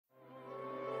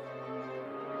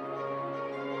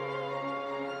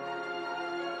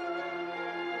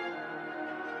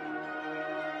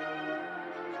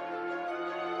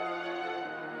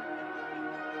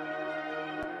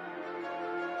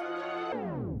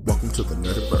Welcome to the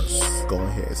Nerdiverse. Go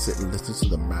ahead, sit and listen to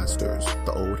the masters,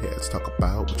 the old heads, talk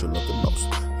about what you love the most.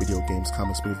 Video games,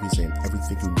 comics, movies, and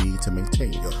everything you need to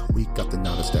maintain. We got the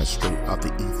knowledge that's straight out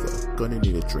the ether. Gonna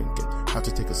need a drink and have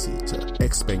to take a seat to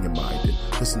expand your mind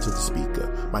and listen to the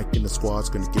speaker. Mike and the squad's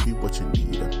gonna give you what you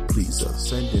need. Please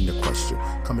send in the question,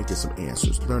 come and get some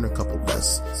answers, learn a couple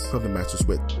lessons from the masters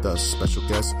with the special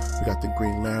guests. We got the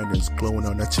Green Lanterns glowing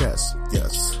on their chest.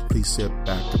 Yes, please sit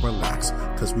back and relax,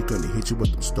 cause we're gonna hit you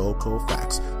with them stone cold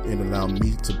facts and allow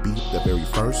me to be the very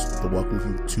first to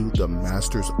welcome you to the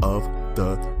masters of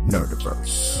the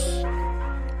Nerdiverse.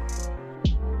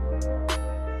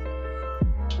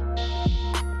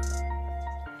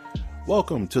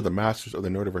 Welcome to the Masters of the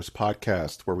Nerdiverse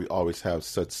podcast, where we always have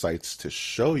such sights to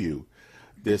show you.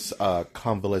 This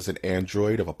convalescent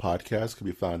android of a podcast can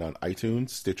be found on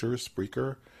iTunes, Stitcher,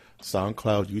 Spreaker,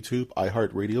 SoundCloud, YouTube,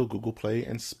 iHeartRadio, Google Play,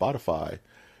 and Spotify.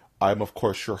 I'm, of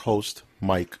course, your host,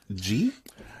 Mike G.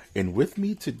 And with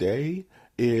me today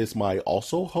is my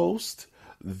also host,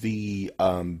 the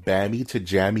Bammy to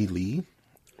Jammy Lee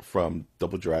from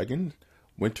Double Dragon,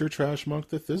 Winter Trash Monk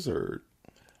the Thizzard.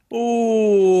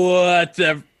 What's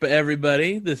up,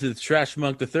 everybody? This is Trash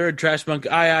Monk the Third, Trash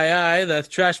Monk I. That's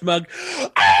Trash Monk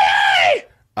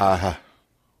I.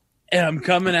 And I'm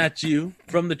coming at you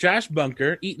from the trash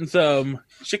bunker, eating some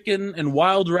chicken and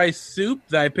wild rice soup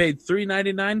that I paid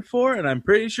 $3.99 for, and I'm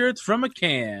pretty sure it's from a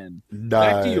can. Nice.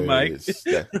 Back to you, Mike.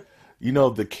 You know,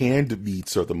 the canned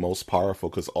meats are the most powerful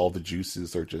because all the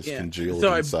juices are just congealed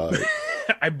inside.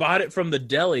 I bought it from the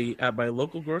deli at my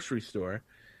local grocery store.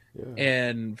 Yeah.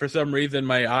 And for some reason,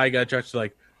 my eye got attracted to,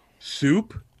 like,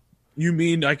 soup? You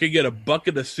mean I could get a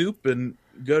bucket of soup and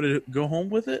go home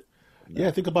with it? No.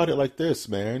 Yeah, think about it like this,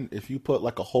 man. If you put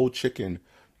like a whole chicken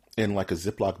in like a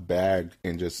Ziploc bag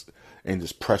and just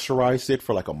pressurize it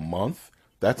for like a month,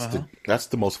 that's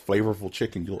the most flavorful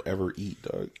chicken you'll ever eat,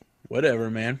 Doug. Whatever,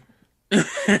 man.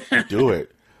 Do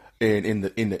it. And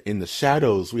in the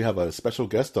shadows, we have a special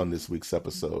guest on this week's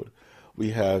episode.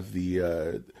 We have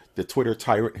the Twitter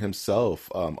tyrant himself,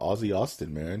 Ozzy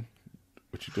Austin, man.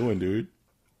 What you doing, dude?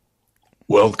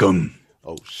 Welcome.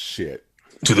 Oh, shit.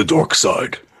 To the dark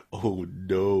side. Oh,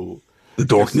 no. The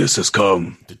darkness has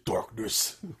come. The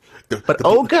darkness.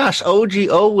 Oh gosh,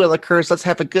 OGO will occurs. Let's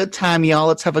have a good time, y'all.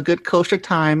 Let's have a good kosher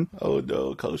time. Oh,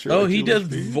 no, kosher. Oh, he does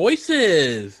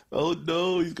voices. Oh,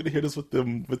 no, he's going to hit us with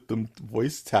them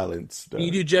voice talents. Can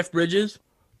you do Jeff Bridges?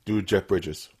 Do Jeff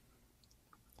Bridges.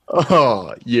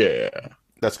 Oh, yeah.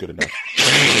 That's good enough.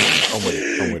 I'm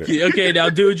with it. Okay, now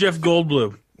do a Jeff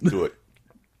Goldblum. Do it.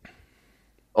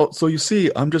 Oh, so you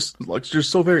see, I'm just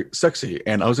so very sexy,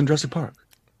 and I was in Jurassic Park.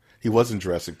 He was in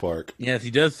Jurassic Park. Yes, he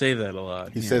does say that a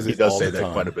lot. He says it does all say the that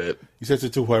time. quite a bit. He says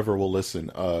it to whoever will listen.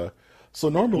 So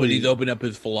normally when he's opened up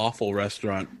his falafel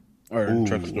restaurant or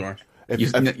truck store.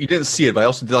 You didn't see it, but I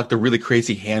also did like the really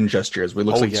crazy hand gestures where it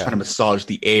looks like he's trying to massage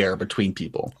the air between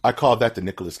people. I call that the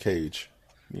Nicolas Cage.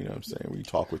 You know what I'm saying? Where you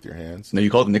talk with your hands. No, you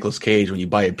call it the Nicolas Cage when you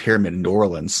buy a pyramid in New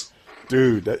Orleans.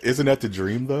 Dude, isn't that the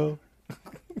dream, though?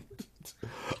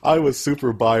 I would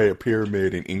super buy a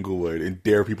pyramid in Inglewood and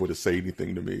dare people to say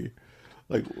anything to me.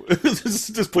 Like,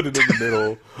 just put it in the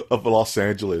middle of Los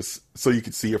Angeles so you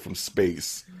can see it from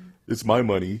space. It's my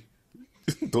money.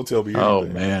 Don't tell me anything. Oh,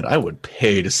 man, I would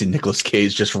pay to see Nicolas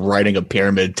Cage just riding a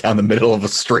pyramid down the middle of a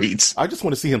street. I just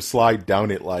want to see him slide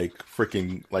down it like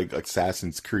freaking like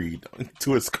Assassin's Creed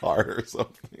to his car or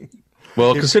something.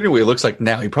 Well, considering what he looks like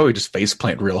now, he probably just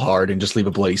faceplant real hard and just leave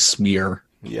a bloody smear.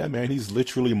 Yeah, man, he's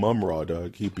literally Mum-Ra,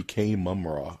 Doug. He became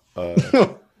Mum-Ra. Out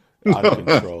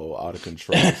of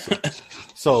control.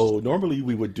 So normally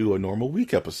we would do a normal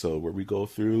week episode where we go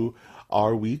through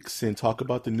our weeks and talk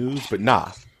about the news, but nah,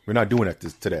 we're not doing that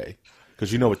today.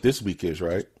 Because you know what this week is,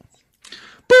 right?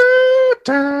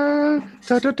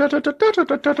 Star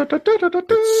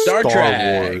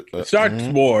Trek. Star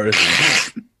Wars.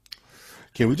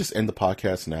 Can we just end the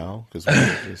podcast now? Because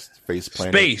we're just face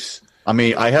planting. Space. I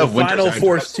mean, I have the final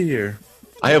force tier.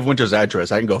 I have Winter's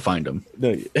address. I can go find him.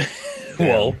 No,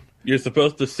 well, you're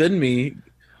supposed to send me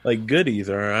like goodies,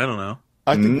 or I don't know.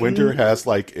 I think Winter has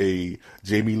like a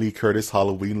Jamie Lee Curtis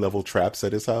Halloween level traps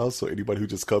at his house, so anybody who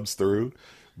just comes through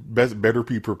better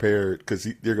be prepared because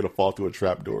they're gonna fall through a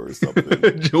trap door or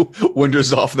something.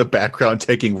 Winter's off in the background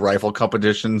taking rifle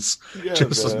competitions,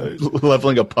 just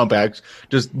leveling a pump action,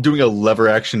 just doing a lever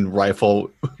action rifle,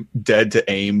 dead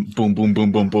to aim, boom, boom,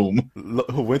 boom, boom, boom.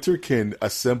 Winter can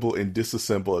assemble and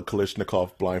disassemble a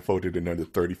Kalashnikov blindfolded in under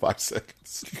 35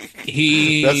 seconds. That's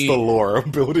the lore I'm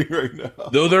building right now.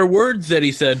 Those are words that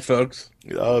he said, folks.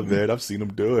 Oh man, I've seen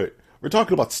him do it. We're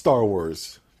talking about Star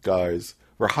Wars, guys.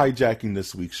 We're hijacking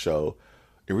this week's show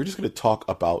and we're just going to talk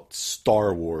about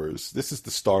Star Wars. This is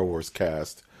the Star Wars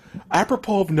cast.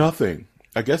 Apropos of nothing.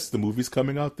 I guess the movie's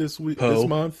coming out this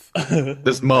month.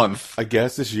 This month. I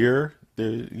guess this year.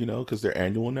 Because they're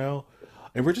annual now.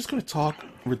 And we're just going to talk,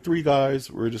 we're three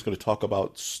guys, we're just going to talk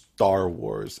about Star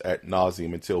Wars at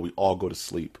nauseum until we all go to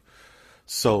sleep.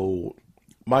 So,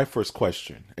 my first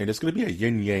question, and it's going to be a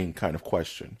yin-yang kind of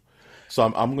question. So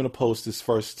I'm going to pose this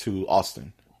first to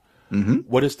Austin. Mm-hmm.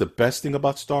 What is the best thing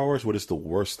about Star Wars? What is the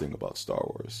worst thing about Star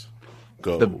Wars?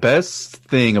 Go. The best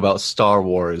thing about Star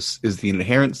Wars is the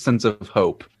inherent sense of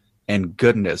hope and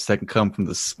goodness that can come from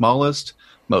the smallest,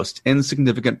 most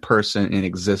insignificant person in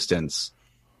existence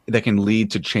that can lead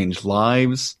to change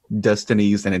lives,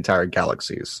 destinies, and entire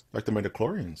galaxies. Like the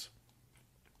midichlorians.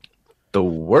 The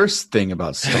worst thing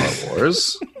about Star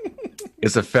Wars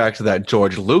is the fact that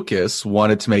George Lucas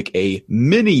wanted to make a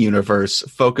mini-universe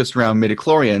focused around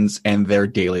midichlorians and their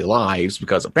daily lives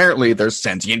because apparently they're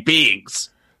sentient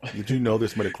beings. Did you know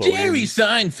this midichlorian? Jerry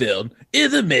Seinfeld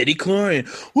is a midichlorian.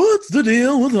 What's the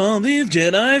deal with all these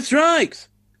Jedi strikes?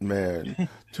 Man,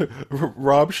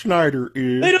 Rob Schneider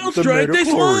is They don't the strike, they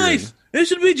midichlorian. slice. It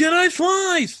should be Jedi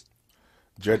slice.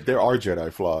 There are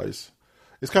Jedi flies.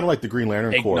 It's kind of like the Green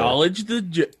Lantern Corps.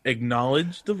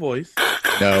 Acknowledge the voice.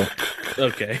 No.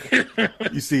 Okay.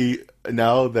 You see,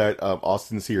 now that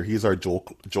Austin's here, he's our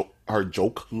joke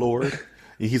lord.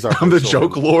 He's our I'm the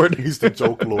joke lord. He's the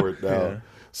joke lord now. Yeah.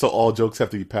 So all jokes have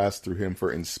to be passed through him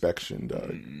for inspection,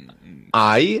 Doug.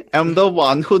 I am the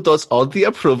one who does all the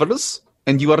approvals,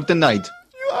 and you are denied.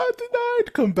 You are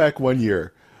denied. Come back 1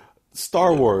 year.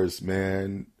 Star Wars,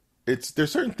 man.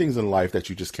 There's certain things in life that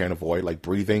you just can't avoid, like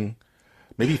breathing.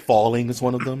 Maybe falling is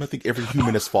one of them. I think every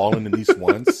human has fallen at least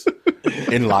once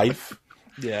in life.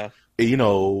 Yeah.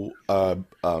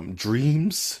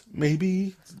 Dreams,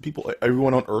 maybe.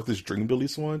 Everyone on Earth has dreamed at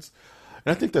least once.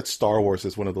 And I think that Star Wars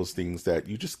is one of those things that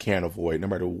you just can't avoid, no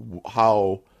matter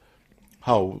where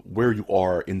you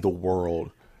are in the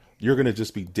world. You're gonna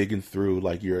just be digging through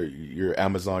like your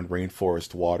Amazon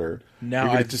rainforest water. Now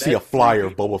you're gonna just see a flyer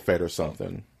of Boba Fett or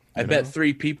something. I bet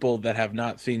 3 people that have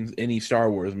not seen any Star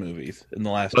Wars movies in the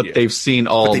last But year. they've seen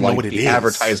all they know like what it the is.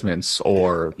 advertisements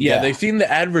or Yeah, they've seen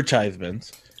the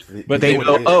advertisements. But they know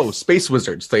know, what it is. space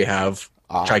wizards. They have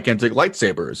gigantic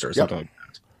lightsabers or something.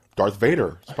 Darth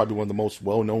Vader is probably one of the most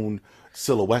well-known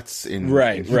silhouettes in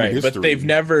Right. human history. But they've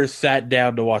never sat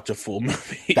down to watch a full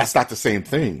movie. That's not the same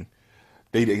thing.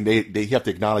 They have to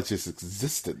acknowledge his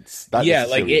existence. Not yeah,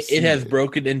 like necessarily it see has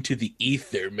broken into the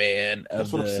ether, man, of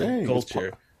That's what I'm the saying.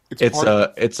 culture. It's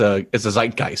a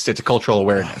zeitgeist. It's a cultural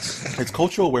awareness. It's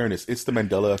cultural awareness. It's the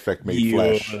Mandela effect made You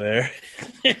flesh. over there.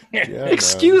 Yeah, man.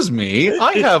 Excuse me,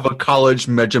 I have a college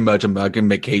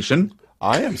vacation.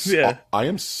 I am Yeah. I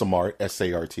am smart,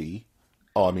 S-A-R-T.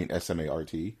 Oh, I mean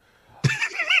S-M-A-R-T.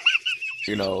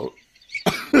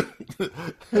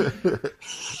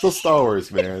 So Star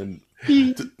Wars, man.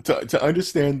 To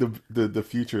understand the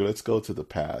future, let's go to the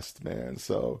past, man.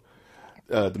 So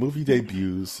the movie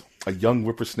debuts. A young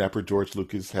whippersnapper, George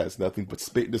Lucas, has nothing but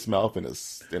spit in his mouth and a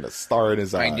star in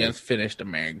his eye. I just finished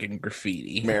American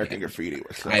Graffiti. American Graffiti.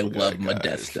 Was so I good, love guys.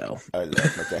 Modesto. I love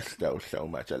Modesto so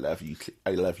much. I love you.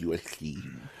 I love you, Ski.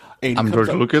 And I'm comes George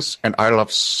out- Lucas, and I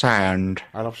love sand.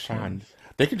 I love sand.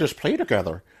 They can just play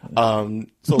together.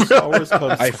 So Star Wars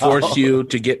comes. I forced out. you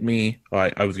to get me. Oh,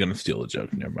 I was going to steal a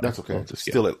joke. Never mind. That's okay. I'll just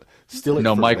Still it.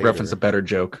 No, for Mike later. referenced a better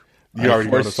joke. You already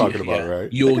know what I'm forced talking you, about, yeah.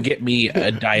 right? You'll get me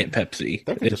a Diet Pepsi.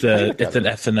 They can It's just play an together.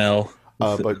 SNL.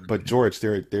 But George,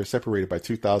 they're separated by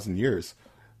 2,000 years.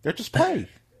 They're just playing.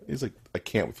 He's like, I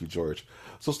can't with you, George.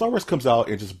 So Star Wars comes out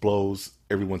and just blows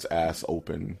everyone's ass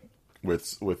open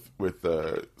with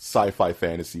sci-fi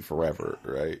fantasy forever,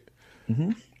 right?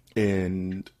 Mm-hmm.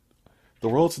 And the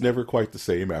world's never quite the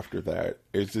same after that.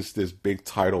 It's just this big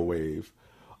tidal wave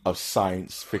of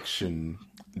science fiction,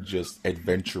 just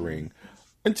adventuring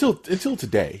until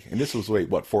today. And this was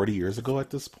 40 years ago at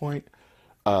this point.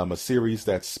 A series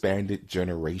that spanned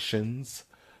generations,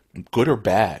 good or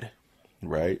bad,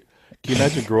 right? Can you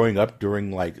imagine growing up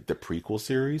during like the prequel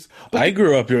series? But I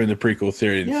grew up during the prequel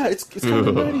series. yeah, it's kind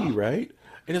of nutty, right?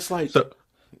 And it's like,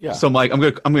 yeah, So, Mike, I'm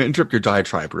gonna interrupt your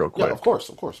diatribe real yeah, quick. of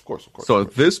course. So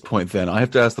at this point, then, I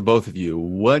have to ask the both of you,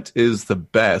 what is the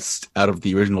best out of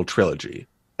the original trilogy?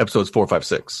 Episodes 4, 5,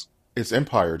 6. it's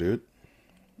Empire, dude.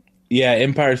 Yeah,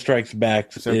 Empire Strikes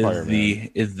Back Empire,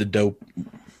 is the dope.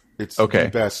 It's Okay. the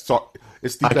best.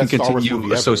 It's the I can best Star Wars continue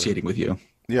movie associating with you. ever.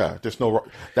 Yeah, there's no.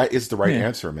 That is the right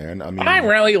answer, man. I mean, I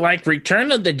really like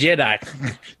Return of the Jedi.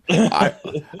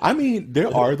 I mean,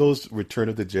 there are those Return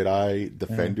of the Jedi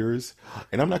defenders,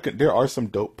 and I'm not gonna. There are some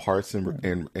dope parts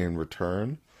in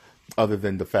Return, other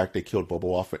than the fact they killed Boba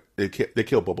off. They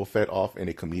killed Boba Fett off in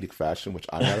a comedic fashion, which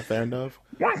I'm not a fan of.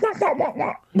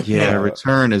 Yeah,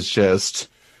 Return is just,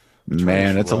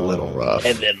 man, it's a little rough.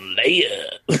 And then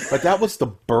Leia. But that was the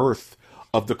birth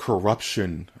of the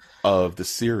corruption of the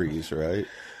series, right?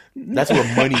 That's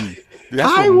where money.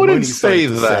 I wouldn't say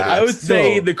that. I would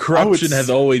say the corruption has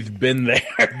always been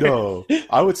there. No,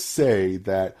 I would say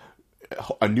that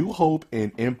A New Hope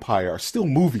and Empire are still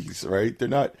movies, right?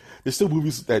 They're still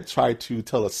movies that try to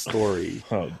tell a story.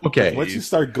 Okay. Once you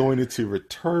start going into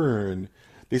Return,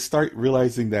 they start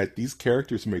realizing that these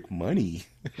characters make money.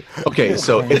 Okay,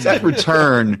 so it's at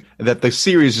Return that the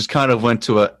series just kind of went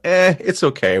to it's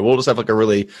okay. We'll just have like a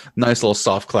really nice little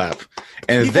soft clap.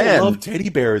 And People then love teddy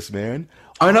bears, man.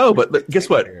 I know, but guess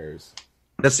what? Bears.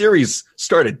 The series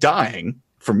started dying,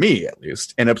 for me at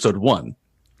least, in episode 1.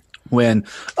 When,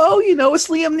 it's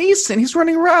Liam Neeson. He's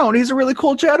running around. He's a really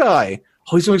cool Jedi.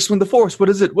 Oh, he's going to swing the Force. What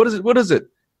is it?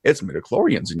 It's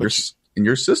midichlorians in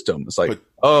your system. It's like,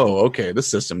 okay, this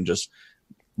system just,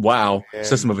 wow,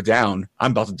 system of a down.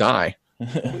 I'm about to die.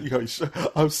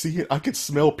 I can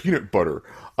smell peanut butter.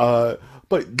 But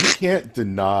you can't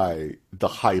deny the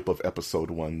hype of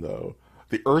episode 1, though.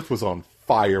 The Earth was on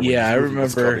fire when I was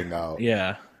remember. coming out.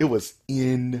 Yeah. It was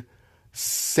insane,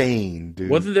 dude.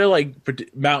 Wasn't there like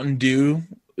Mountain Dew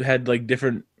had like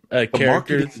different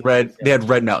characters? They had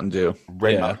Red Mountain Dew.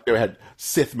 They had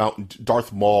Sith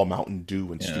Darth Maul Mountain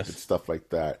Dew and stupid stuff like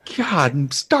that.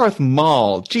 God, Darth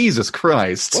Maul, Jesus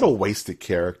Christ! What a wasted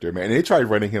character, man! And they tried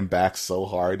running him back so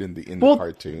hard in the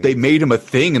cartoon. They made him a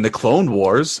thing in the Clone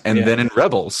Wars and then in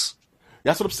Rebels.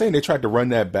 That's what I'm saying. They tried to run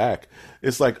that back.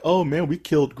 It's like, oh man, we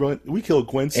killed Gwen.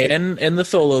 And the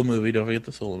Solo movie. Don't forget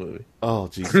the Solo movie. Oh,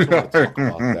 geez, we don't want to talk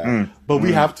about that. But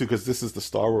we have to because this is the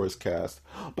Star Wars cast.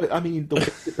 But I mean,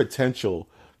 the potential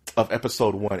of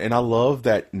Episode 1, and I love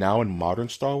that now in modern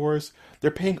Star Wars,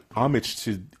 they're paying homage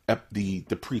to the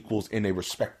prequels in a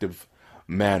respective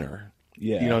manner.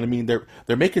 Yeah, you know what I mean. They're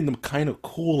making them kind of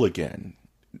cool again.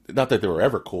 Not that they were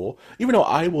ever cool, even though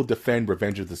I will defend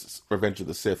Revenge of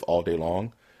the Sith all day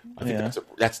long. I think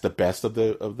that's the best of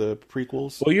the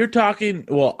prequels. Well, you're talking.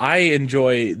 Well, I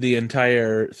enjoy the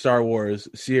entire Star Wars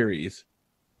series.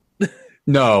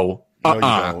 No,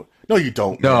 No, you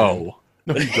don't. No,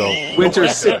 you don't. Winter,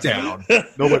 sit down.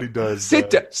 Nobody does.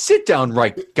 Sit down,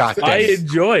 right? Goddamn. I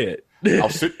enjoy it. I'll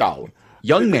sit down,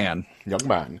 young man.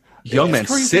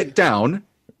 Sit down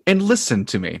and listen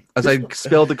to me as I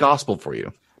spell the gospel for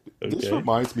you. Okay. This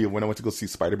reminds me of when I went to go see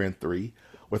Spider-Man 3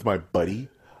 with my buddy,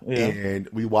 and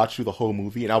we watched through the whole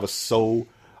movie, and I was so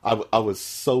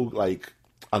like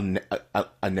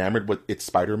enamored with it's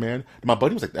Spider-Man. And my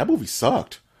buddy was like, "That movie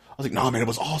sucked." I was like, "No, man, it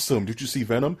was awesome. Did you see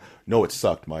Venom?" "No, it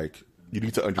sucked, Mike. You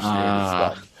need to understand this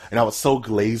stuff." And I was so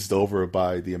glazed over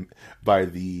by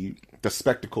the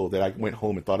spectacle that I went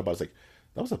home and thought about. I was like,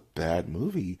 that was a bad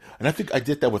movie, and I think I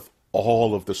did that with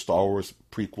all of the Star Wars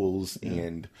prequels,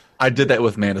 and I did that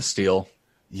with Man of Steel.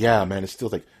 Yeah, Man of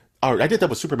Steel's like, I did that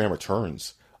with Superman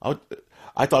Returns. I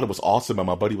thought it was awesome, and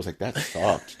my buddy was like, "That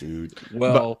sucked, dude."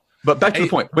 Well, but back to the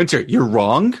point, Winter, you're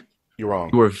wrong. You're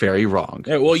wrong. You were very wrong.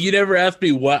 Well, you never asked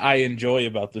me what I enjoy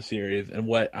about the series and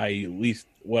what I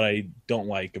don't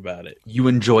like about it. You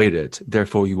enjoyed it,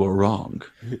 therefore you were wrong.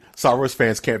 Star Wars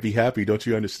fans can't be happy. Don't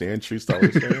you understand, true Star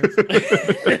Wars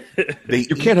fans?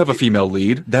 You can't have a female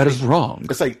lead. That is wrong.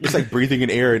 It's like breathing in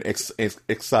air and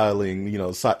exhaling,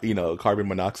 carbon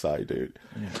monoxide, dude.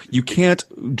 You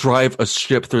can't drive a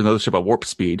ship through another ship at warp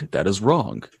speed. That is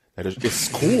wrong. It's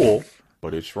cool,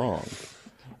 but it's wrong.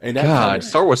 And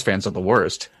Star Wars fans are the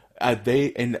worst. And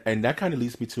that kind of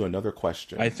leads me to another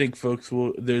question. I think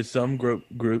there's some group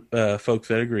folks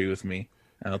that agree with me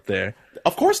out there.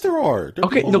 Of course there are.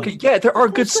 There are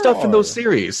good stuff in those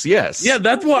series. Yes. Yeah,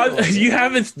 that's why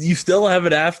you still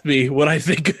haven't asked me what I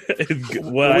think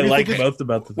what I like most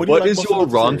about the. What is your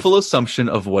wrongful assumption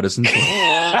of what is enjoyable?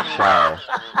 Wow.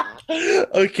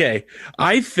 Okay,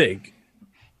 I think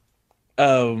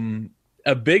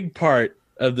a big part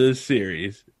of this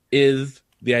series is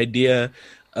the idea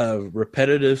of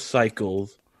repetitive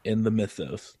cycles in the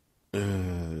mythos.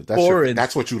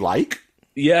 That's what you like?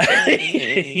 Yeah.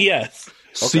 Yes.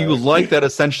 So you like that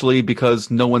essentially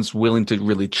because no one's willing to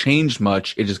really change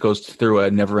much. It just goes through a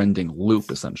never-ending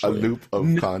loop, essentially. A loop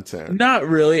of content. Not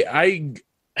really. I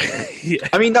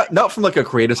mean, not from like a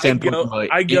creative standpoint.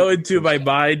 I go into my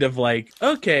mind of like,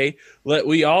 okay,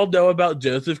 we all know about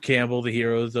Joseph Campbell, the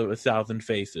Heroes of a Thousand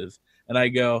Faces. And I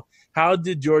go, how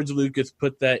did George Lucas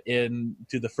put that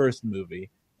into the first movie?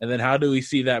 And then how do we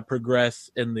see that progress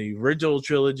in the original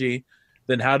trilogy?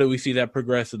 Then how do we see that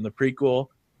progress in the prequel?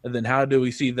 And then how do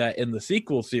we see that in the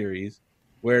sequel series?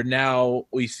 where now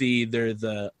we see there's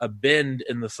a bend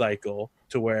in the cycle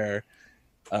to where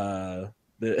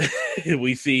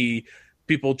we see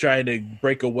people trying to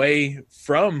break away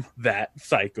from that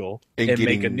cycle and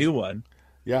make a new one.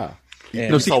 Yeah.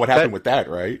 And you saw what happened with that,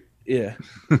 right? Yeah.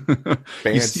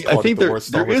 Fans I think there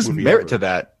is merit to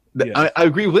that. Yeah. I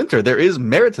agree with Winter. There is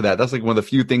merit to that. That's like one of the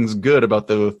few things good about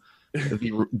the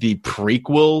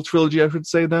prequel trilogy, I should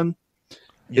say then,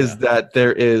 is that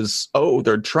there is,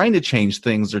 they're trying to change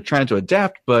things, they're trying to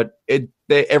adapt, but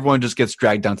everyone just gets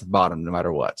dragged down to the bottom no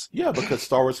matter what. Yeah, because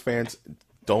Star Wars fans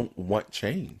don't want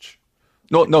change.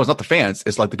 No, it's not the fans.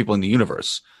 It's like the people in the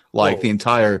universe, like the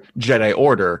entire Jedi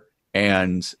Order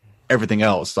and everything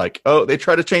else. Like, they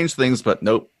try to change things, but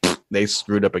nope, they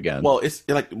screwed up again. Well, it's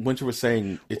like Winter was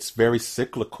saying, it's very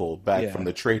cyclical back from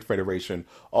the Trade Federation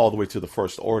all the way to the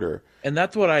First Order. And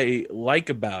that's what I like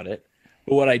about it.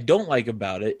 But what I don't like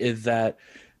about it is that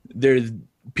there's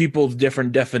people's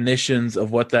different definitions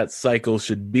of what that cycle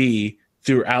should be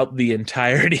throughout the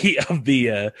entirety of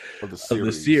the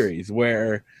series,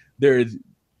 where there's,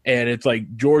 and it's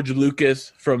like George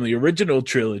Lucas from the original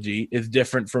trilogy is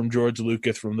different from George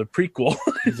Lucas from the prequel.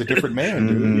 He's a different man,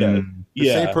 dude. The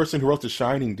same person who wrote The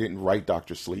Shining didn't write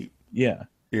Dr. Sleep. Yeah.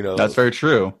 That's very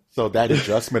true. So that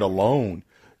adjustment alone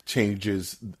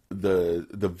changes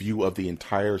the view of the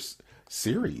entire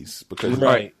series. Because All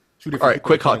right,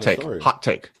 quick hot take. Hot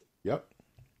take. Yep.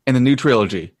 In the new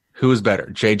trilogy, who is better,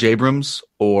 J.J. Abrams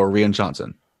or Rian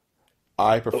Johnson?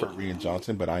 I prefer Rian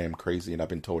Johnson, but I am crazy, and I've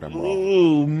been told I'm wrong.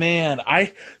 Oh man,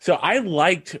 I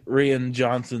liked Rian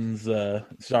Johnson's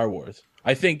Star Wars.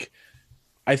 I think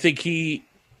he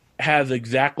has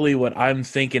exactly what I'm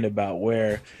thinking about,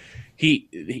 where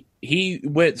he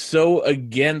went so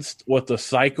against what the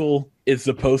cycle is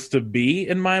supposed to be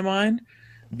in my mind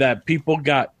that people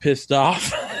got pissed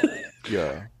off.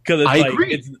 Yeah, because I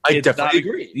agree. I definitely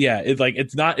agree. Yeah, it's like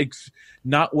it's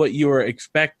not what you were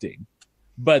expecting.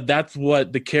 But that's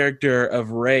what the character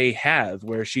of Rey has,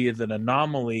 where she is an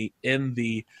anomaly in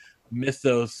the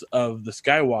mythos of the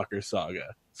Skywalker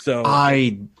saga. So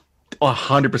I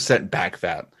 100% back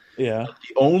that. Yeah.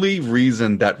 The only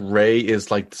reason that Rey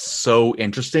is like so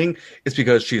interesting is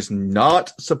because she's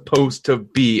not supposed to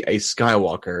be a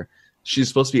Skywalker. She's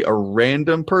supposed to be a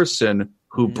random person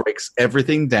who breaks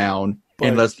everything down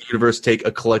and lets the universe take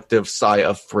a collective sigh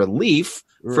of relief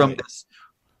from this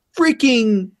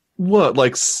freaking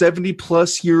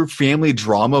 70+ year family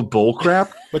drama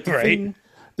bullcrap. But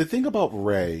the thing about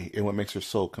Rey and what makes her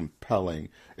so compelling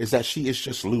is that she is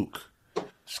just Luke.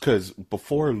 Because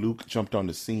before Luke jumped on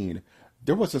the scene,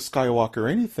 there wasn't Skywalker or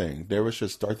anything. There was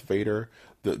just Darth Vader.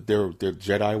 Their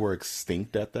Jedi were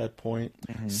extinct at that point.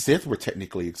 Mm-hmm. Sith were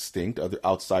technically extinct,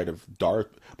 outside of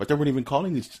Darth, but they weren't even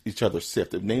calling each other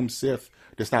Sith. The name Sith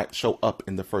does not show up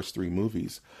in the first 3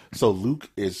 movies. So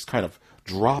Luke is kind of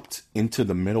dropped into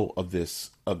the middle of this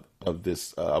I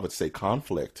would say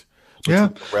conflict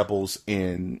between the rebels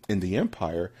in the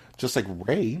Empire, just like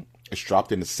Rey is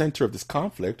dropped in the center of this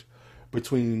conflict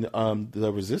between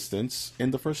the Resistance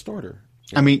and the First Order.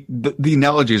 I mean, the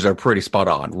analogies are pretty spot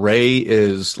on. Rey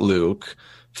is Luke,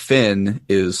 Finn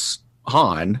is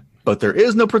Han, but there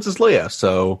is no Princess Leia,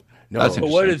 so that's but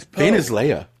what is Poe? Finn is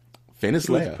Leia. Finn is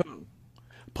Leia.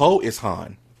 Poe is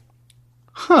Han.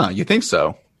 Huh, you think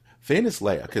so? Finn is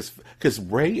Leia, because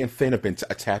Rey and Finn have been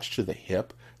attached to the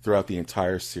hip throughout the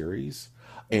entire series,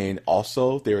 and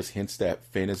also there's hints that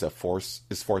Finn is force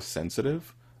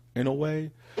sensitive in a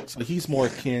way, so he's more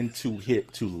akin to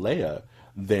Leia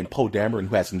than Poe Dameron,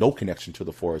 who has no connection to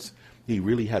the Force. He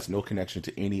really has no connection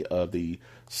to any of the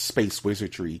space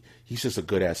wizardry. He's just a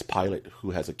good ass pilot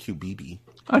who has a QBB.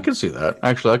 I can see that.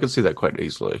 Actually, I can see that quite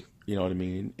easily. You know what I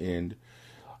mean? And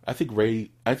I think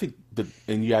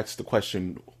and you asked the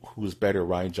question, who's better,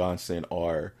 Rian Johnson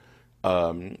or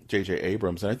J.J.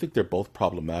 Abrams, and I think they're both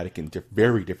problematic in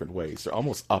very different ways. They're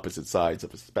almost opposite sides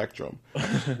of a spectrum.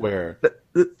 Where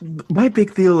my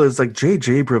big deal is like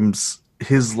J.J. Abrams,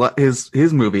 his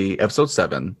movie Episode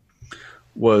 7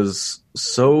 was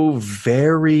so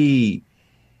very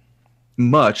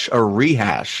much a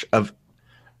rehash of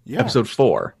Episode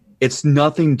 4. It's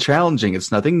nothing challenging.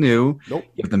 It's nothing new. Nope.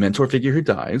 You have the mentor figure who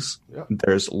dies. Yep.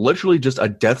 There's literally just a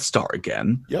Death Star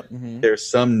again. Yep. Mm-hmm. There's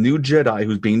some new Jedi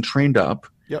who's being trained up.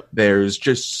 Yep. There's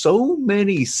just so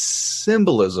many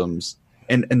symbolisms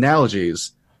and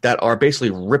analogies that are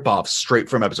basically rip-offs straight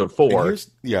from Episode 4.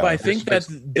 But I think that's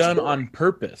done on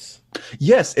purpose.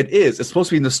 Yes, it is. It's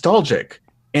supposed to be nostalgic.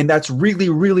 And that's really,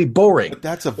 really boring. But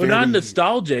that's not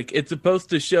nostalgic. It's supposed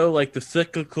to show like the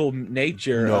cyclical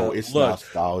nature. No, it's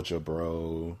nostalgia,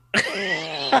 bro.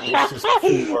 It's just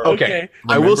pure- Okay.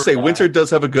 I will say Winter does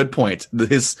have a good point.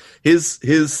 His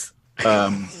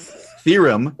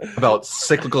theorem about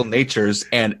cyclical natures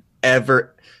and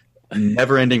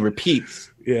never-ending repeats.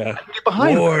 Yeah. Get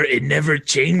behind War, it never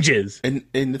changes. And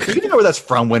the Do you know where that's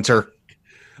from, Winter?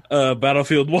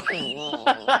 Battlefield 1.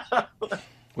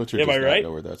 Winter Am does I not right?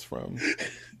 know where that's from.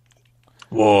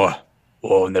 War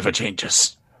never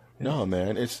changes. No,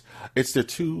 man, it's the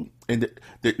two, and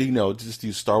just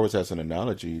use Star Wars as an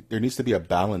analogy. There needs to be a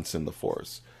balance in the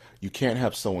Force. You can't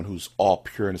have someone who's all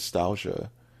pure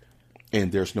nostalgia,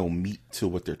 and there's no meat to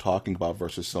what they're talking about,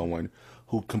 versus someone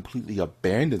who completely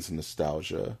abandons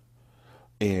nostalgia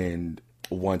and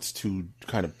wants to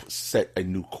kind of set a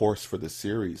new course for the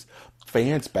series.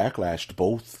 Fans backlashed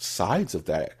both sides of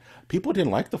that. People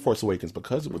didn't like The Force Awakens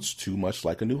because it was too much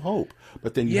like A New Hope.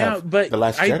 But then you have The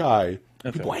Last Jedi.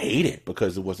 Okay. People hate it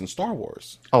because it wasn't Star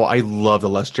Wars. Oh, I love The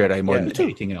Last Jedi more than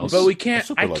anything else. But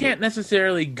I can't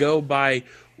necessarily go by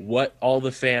what all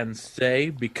the fans say,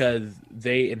 because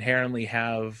they inherently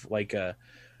have like a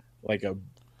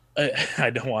I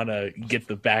don't want to get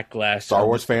the backlash. Star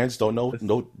Wars fans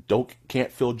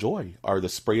can't feel joy or the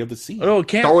spray of the sea. Oh,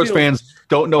 Star Wars fans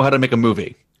don't know how to make a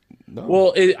movie. No.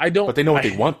 Well, I don't. But they know what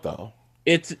they want, though.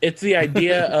 It's the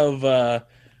idea of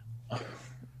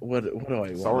what do I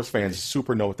want? Star Wars fans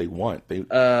super know what they want.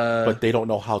 But they don't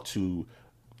know how to.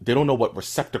 They don't know what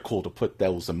receptacle to put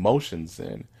those emotions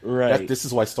in. Right. This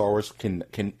is why Star Wars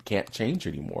can't change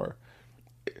anymore.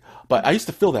 But I used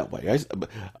to feel that way. The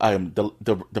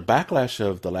backlash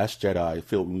of The Last Jedi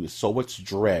filled me with so much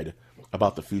dread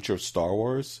about the future of Star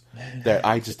Wars that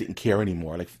I just didn't care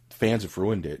anymore. Like, fans have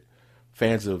ruined it.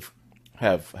 Fans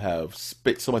have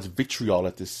spit so much vitriol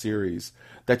at this series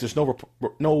that there's no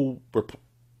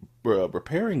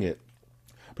repairing it.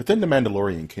 But then The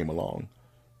Mandalorian came along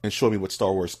and showed me what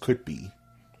Star Wars could be.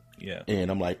 Yeah.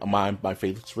 And I'm like, my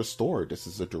faith's restored. This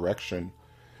is a direction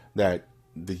that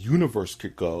the universe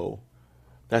could go.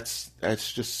 That's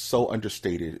just so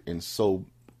understated and so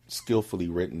skillfully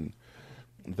written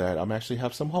that I'm actually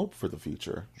have some hope for the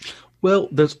future. Well,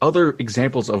 there's other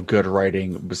examples of good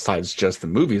writing besides just the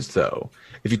movies, though.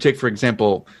 If you take, for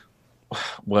example,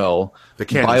 the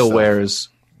BioWare's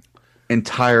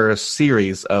entire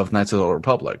series of Knights of the Old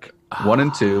Republic, 1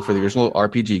 and 2 for the original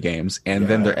RPG games, and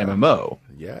then their MMO,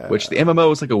 which the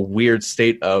MMO is like a weird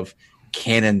state of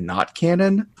canon, not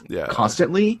canon,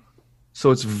 constantly.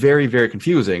 So it's very, very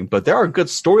confusing, but there are good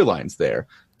storylines there.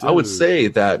 Dude. I would say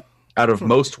that out of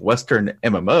most Western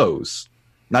MMOs,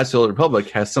 Knights of the Old Republic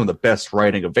has some of the best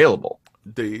writing available.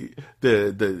 The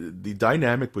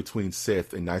dynamic between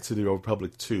Sith and Knights of the Old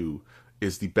Republic 2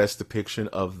 is the best depiction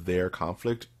of their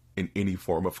conflict in any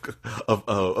form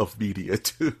of media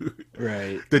too.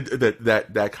 Right.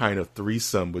 That kind of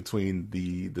threesome between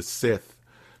the Sith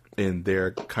and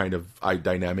their kind of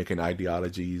dynamic and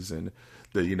ideologies, and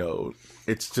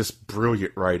it's just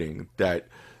brilliant writing that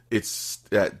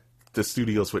the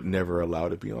studios would never allow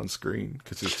to be on screen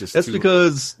because it's just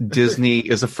because Disney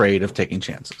is afraid of taking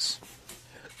chances.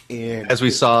 And as we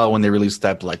saw when they released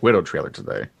that Black Widow trailer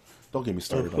today. Don't get me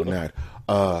started on that.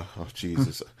 Oh,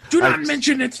 Jesus. Do not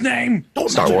mention its name.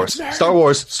 Star Wars.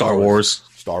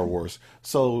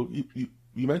 So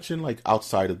you mentioned like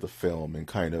outside of the film and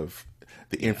kind of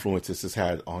the influences it's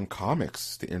had on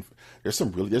comics. There's a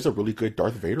really good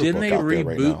Darth Vader book out there right now.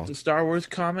 Didn't they reboot the Star Wars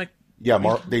comic?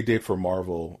 Yeah, they did for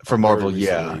Marvel. For Marvel,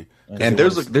 yeah. And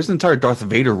there's an entire Darth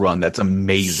Vader run that's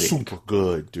amazing. Super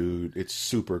good, dude. It's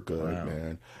super good,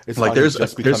 man. It's like there's a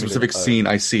specific scene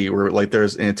I see where like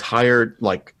there's an entire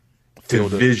like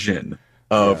division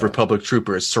of Republic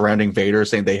troopers surrounding Vader,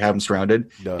 saying they have him surrounded,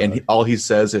 and all he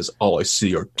says is, "All I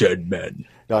see are dead men."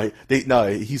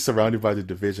 He's surrounded by the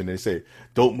division. And they say,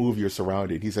 "Don't move, you're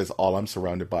surrounded." He says, "All I'm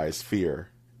surrounded by is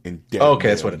fear and dead." Okay,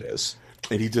 that's what it is.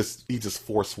 And he just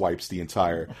force wipes the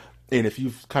entire. And if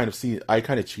you've kind of seen, I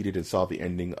kind of cheated and saw the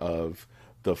ending of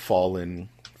the Fallen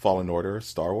Order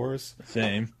Star Wars.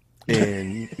 Same.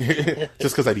 And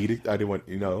just because I didn't want,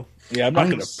 Yeah, I'm not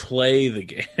going to play the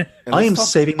game. I am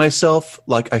saving myself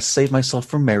like I saved myself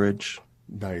from marriage.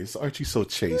 Nice. Aren't you so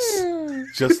chaste?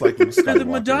 Just like Luke Skywalker. There's a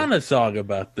Madonna song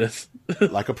about this.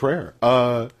 Like a prayer.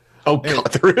 God,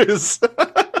 there is.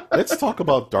 Let's talk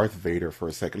about Darth Vader for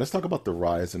a second. Let's talk about the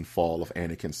rise and fall of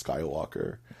Anakin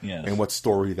Skywalker. Yes. And what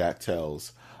story that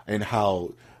tells. And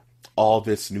how all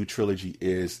this new trilogy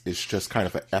is just kind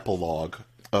of an epilogue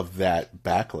of that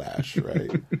backlash,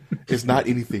 right? It's not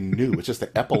anything new. It's just an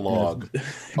epilogue.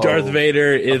 Darth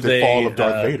Vader is the fall of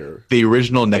Darth Vader. The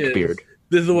original neckbeard.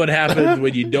 This is what happens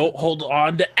when you don't hold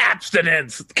on to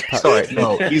abstinence. Sorry,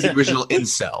 no, he's the original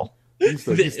incel. He's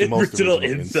the most original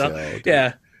incel. Dude.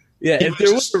 Yeah. Yeah, if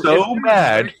there was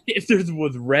mad. If there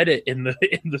was Reddit in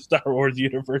the Star Wars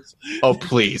universe. Oh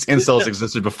please, incels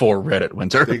existed before Reddit,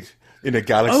 Winter. In a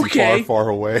galaxy far, far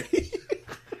away.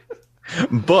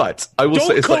 But I will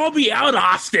say, don't call me out,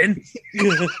 Austin.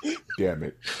 Damn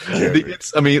it!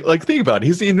 I mean, like, think about it.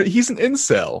 He's an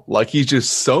incel. Like, he's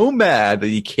just so mad that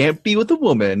he can't be with a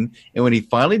woman, and when he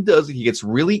finally does it, he gets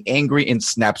really angry and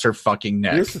snaps her fucking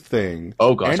neck. Here's the thing.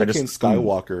 Oh gosh, Anakin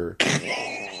Skywalker.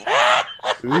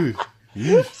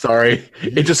 Sorry,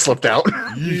 it just slipped out.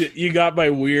 You got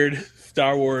my weird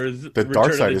Star Wars. The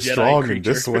dark side is strong in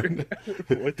this one.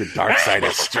 The dark side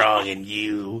is strong in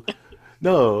you.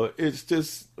 No, it's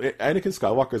just Anakin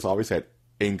Skywalker's always had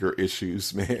anger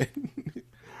issues, man.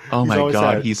 Oh my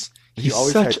god, he's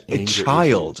such a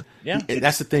child. Issues. Yeah,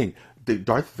 that's the thing. The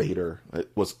Darth Vader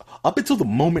was up until the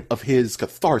moment of his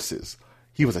catharsis.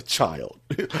 He was a child.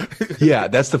 Yeah,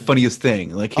 that's the funniest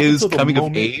thing. Like, his coming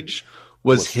of age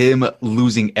was him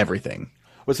losing everything.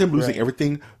 Was him losing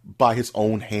everything by his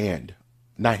own hand.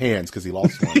 Not hands, because he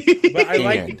lost one. But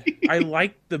I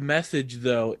like the message,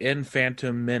 though, in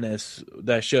Phantom Menace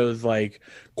that shows, like,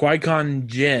 Qui-Gon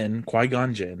Jinn sees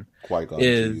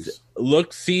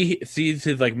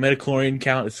his, like, midichlorian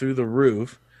count is through the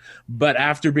roof, but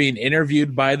after being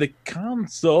interviewed by the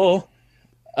council,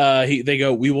 they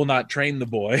go, "We will not train the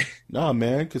boy." Nah,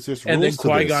 man, because there's rules. And then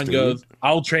Qui-Gon to this, goes,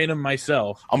 "I'll train him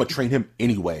myself. I'm gonna train him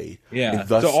anyway." Yeah.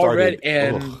 So already,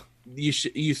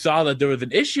 you saw that there was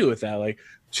an issue with that, like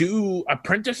 2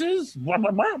 apprentices.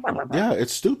 Yeah,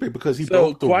 it's stupid because he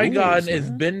broke the rules. So Qui-Gon is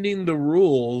bending the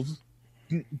rules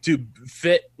to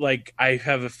fit. Like, I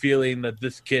have a feeling that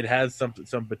this kid has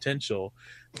some potential.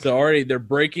 So already they're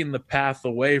breaking the path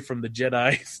away from the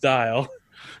Jedi style.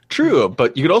 True,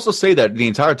 but you could also say that the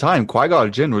entire time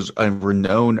Qui-Gon Jinn was a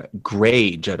renowned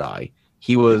gray Jedi.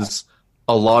 He was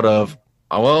a lot of,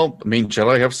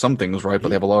 Jedi have some things right, but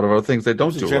they have a lot of other things they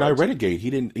don't do. Jedi right. renegade. He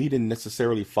didn't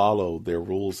necessarily follow their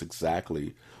rules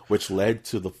exactly, which led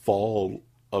to the fall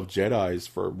of Jedis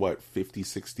for 50,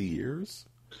 60 years.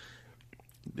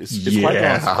 It's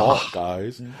Qui-Gon's fault,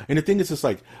 guys. And the thing is, it's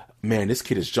like, man, this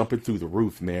kid is jumping through the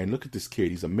roof, man. Look at this kid.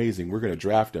 He's amazing. We're going to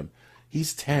draft him.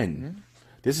 He's 10. Mm-hmm.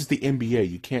 This is the NBA.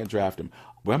 You can't draft him.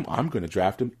 Well, I'm going to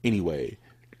draft him anyway.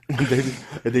 and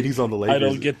then he's on the Lakers. I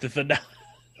don't get this analogy.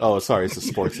 Oh, sorry. It's a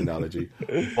sports analogy.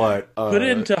 But put it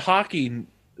into hockey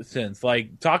sense.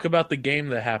 Like, talk about the game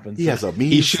that happens. He has a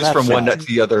mean He shoots from one net to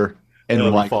the other in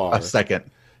like a second.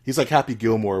 He's like Happy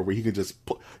Gilmore, where he can just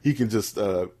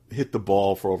hit the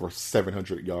ball for over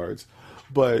 700 yards.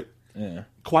 But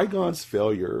Qui-Gon's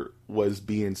failure was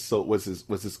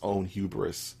his own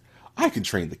hubris. I can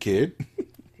train the kid.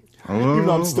 Even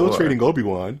though I'm still training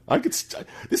Obi-Wan.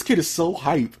 This kid is so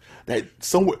hype that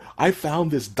I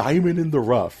found this diamond in the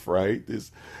rough, right?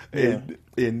 And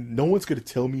no one's going to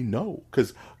tell me no,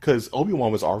 because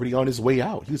Obi-Wan was already on his way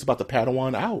out. He was about to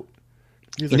Padawan out.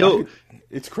 He's like,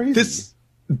 it's crazy.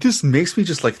 This makes me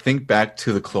just like think back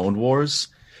to the Clone Wars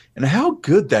and how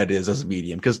good that is as a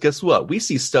medium. Because guess what? We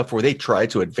see stuff where they try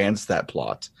to advance that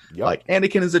plot. Yep. Like,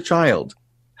 Anakin is a child.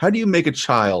 How do you make a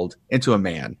child into a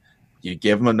man? You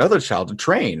give him another child to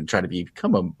train and try to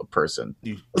become a person.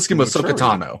 Let's give him Ahsoka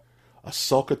Tano.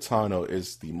 Ahsoka Tano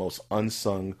is the most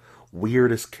unsung,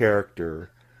 weirdest character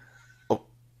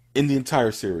in the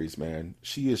entire series, man.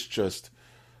 She is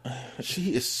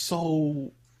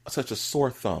such a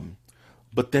sore thumb,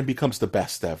 but then becomes the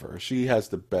best ever. She has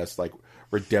the best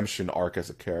redemption arc as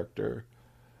a character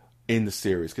in the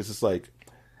series, because it's like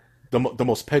the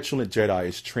most petulant Jedi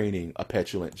is training a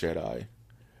petulant Jedi.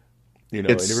 You know,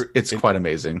 it's quite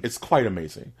amazing. It's quite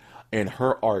amazing, and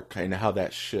her arc and how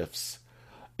that shifts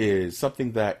is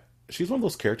something that she's one of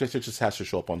those characters that just has to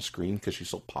show up on screen because she's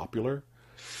so popular.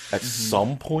 At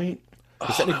some point,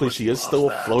 technically she is still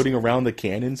floating around the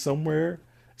canon somewhere.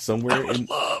 I would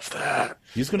love that.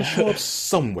 He's gonna show up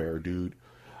somewhere, dude.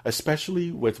 Especially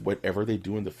with whatever they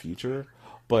do in the future.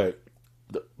 But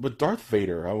Darth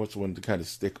Vader, I was wanted to kind of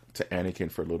stick to Anakin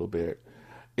for a little bit.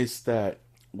 Is that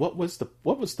what was the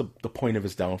point of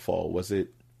his downfall? Was it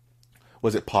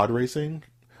pod racing?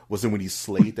 Was it when he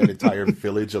slayed that entire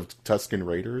village of Tusken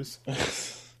Raiders?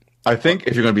 I think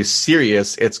if you're going to be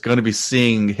serious, it's going to be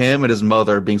seeing him and his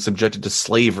mother being subjected to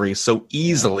slavery so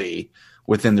easily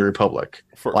within the Republic.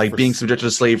 Being subjected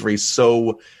to slavery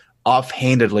so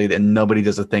offhandedly that nobody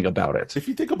does a thing about it. If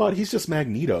you think about it, he's just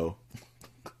Magneto.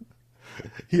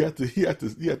 He had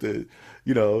to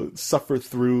suffer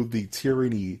through the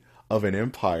tyranny of an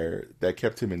empire that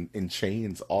kept him in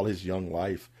chains all his young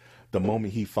life the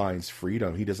moment he finds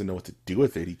freedom, he doesn't know what to do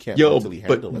with it. He can't Yo, mentally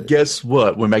handle but it. guess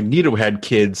what? When Magneto had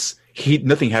kids,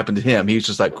 nothing happened to him. He was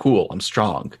just like, cool, I'm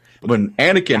strong. When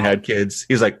Anakin had kids,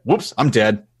 he's like, whoops, I'm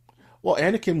dead. Well,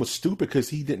 Anakin was stupid because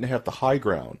he didn't have the high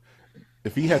ground.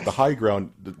 If he had the high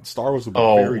ground, Star Wars would be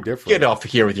very different. Get off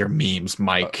of here with your memes,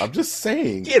 Mike. I'm just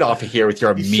saying. Get off of here with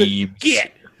your memes.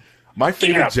 Get. My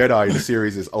favorite Jedi in the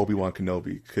series is Obi-Wan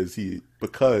Kenobi because he's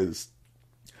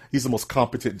the most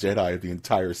competent Jedi of the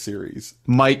entire series.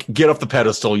 Mike, get off the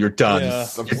pedestal. You're done. Yeah.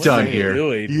 You're done here.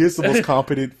 He is the most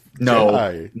competent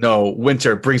Jedi. No,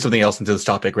 Winter, bring something else into this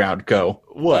topic round. Go.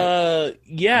 What?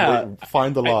 Yeah. Wait,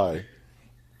 find the lie.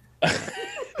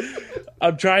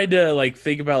 I'm trying to like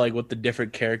think about like what the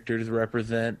different characters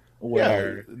represent.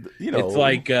 Where it's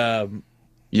like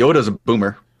Yoda's a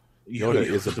boomer. Yoda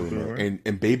is a boomer.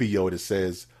 And Baby Yoda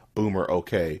says boomer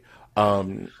okay.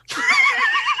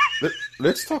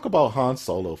 Let's talk about Han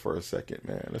Solo for a second,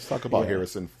 man. Let's talk about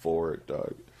Harrison Ford,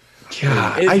 Doug.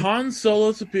 God, is Han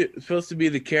Solo supposed to be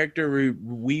the character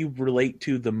we relate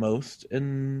to the most?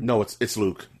 No, it's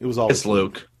Luke. It was always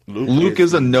Luke. Luke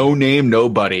is a no-name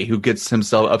nobody who gets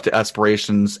himself up to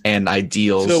aspirations and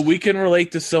ideals. So we can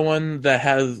relate to someone that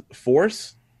has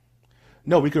Force?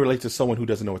 No, we can relate to someone who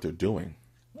doesn't know what they're doing.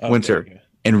 Winter,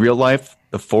 in real life,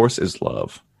 the Force is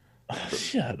love.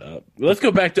 Shut up. Let's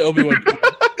go back to Obi-Wan.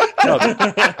 No, I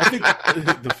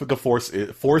think the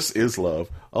Force is love.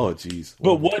 Oh, jeez.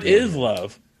 But what is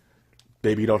love?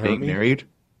 Baby, don't hurt Being me. Married?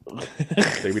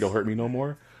 Baby, don't hurt me no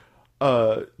more.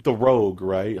 The rogue,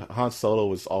 right? Han Solo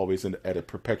was always at a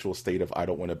perpetual state of I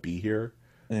don't want to be here.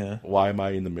 Yeah. Why am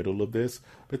I in the middle of this?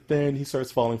 But then he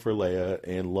starts falling for Leia,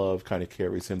 and love kind of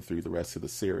carries him through the rest of the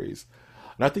series.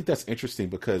 And I think that's interesting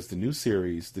because the new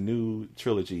series, the new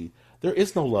trilogy, there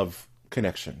is no love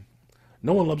connection.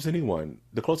 No one loves anyone.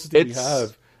 The closest thing we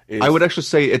have is... I would actually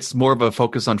say it's more of a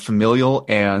focus on familial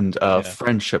and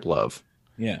friendship love.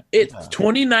 Yeah. It's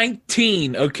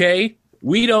 2019, okay?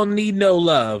 We don't need no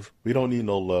love. We don't need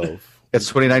no love. It's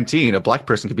 2019. A black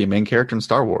person could be a main character in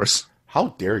Star Wars. How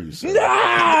dare you, sir? No!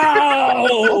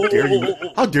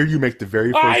 How dare you make the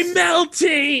very first... I'm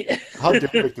melting! How dare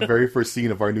you make the very first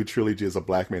scene of our new trilogy as a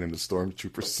black man in a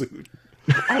stormtrooper suit?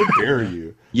 How dare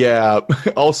you? Yeah.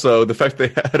 Also, the fact they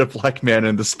had a black man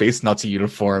in the space Nazi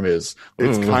uniform is...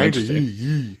 It's kind of...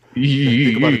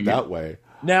 Think about it that way.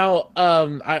 Now,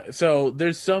 so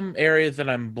there's some areas that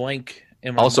I'm blank...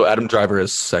 Also, Adam Driver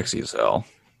is sexy as hell.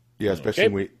 Yeah, especially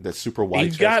when that super wide.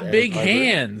 He's got big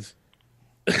hands.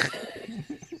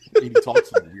 He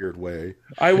talks in a weird way.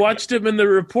 I watched him in The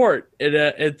Report.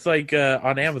 It's like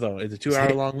on Amazon. It's a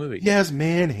 2-hour long movie. He has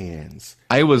man hands.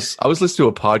 I was listening to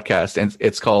a podcast, and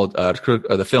it's called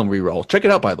the Film Reroll. Check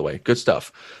it out, by the way. Good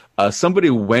stuff.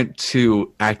 Somebody went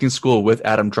to acting school with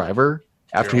Adam Driver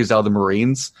after he was out of the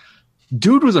Marines.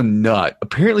 Dude was a nut.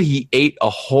 Apparently, he ate a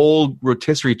whole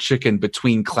rotisserie chicken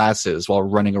between classes while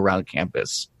running around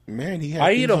campus. Man,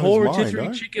 I eat a whole rotisserie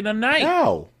chicken a night.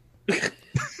 How?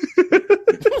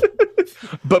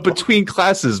 But between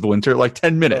classes, Winter, like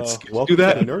 10 minutes. Do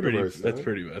that? That's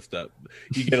pretty messed up.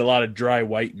 You get a lot of dry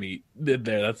white meat in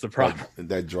there. That's the problem.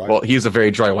 That dry. Well, he's a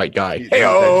very dry white guy.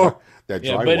 That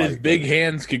dry but his big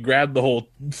hands could grab the whole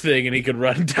thing, and he could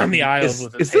run down the aisles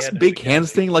with his Is this big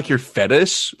hands thing like your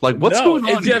fetish? Like, what's going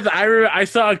on? It's just, I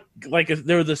saw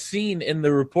there was a scene in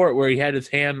The Report where he had his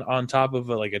hand on top of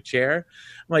a chair.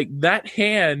 Like, that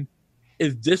hand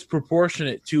is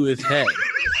disproportionate to his head.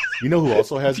 You know who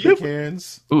also has big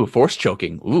hands? Ooh, force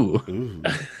choking. Ooh.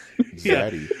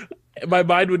 Zaddy. My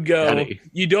mind would go,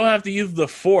 you don't have to use the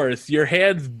force. Your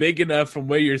hand's big enough from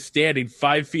where you're standing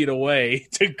 5 feet away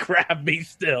to grab me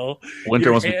still.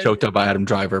 Winter wants to be choked up by Adam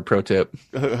Driver. Pro tip.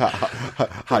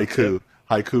 Haiku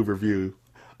review.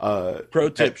 Pro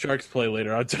tip, Sharks play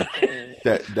later on tonight.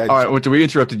 All right, Winter, we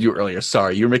interrupted you earlier.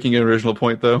 Sorry. You were making an original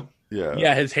point, though?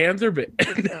 Yeah, his hands are big.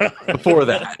 Before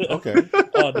that. Okay.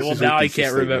 Oh, well, now I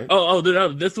can't remember.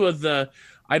 No, this was...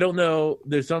 I don't know.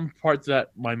 There's some parts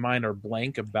that my mind are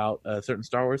blank about certain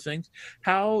Star Wars things.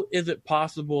 How is it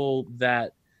possible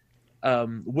that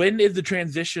when is the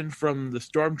transition from the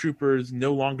stormtroopers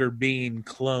no longer being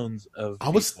clones of I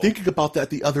was thinking about that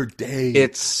the other day.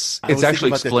 It's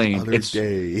actually explained.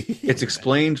 It's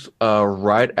explained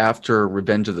right after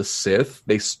Revenge of the Sith.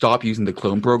 They stop using the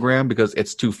clone program because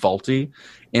it's too faulty.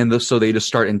 And so they just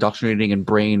start indoctrinating and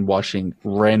brainwashing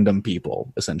random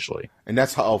people, essentially. And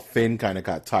that's how Finn kind of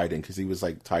got tied in, because he was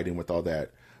tied in with all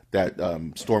that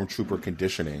stormtrooper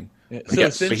conditioning. Yeah. So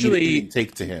essentially, he didn't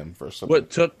take to him for some. What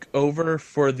took over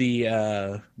for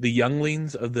the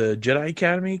younglings of the Jedi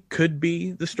Academy could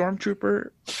be the stormtrooper,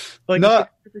 Stormtrooper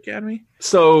Academy.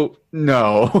 So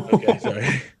no. Okay,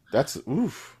 sorry. That's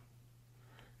oof.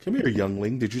 Come here,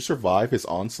 youngling. Did you survive his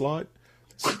onslaught?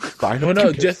 Sign Oh up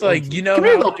no, to just like get- you know Come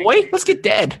here, how little boy. Let's get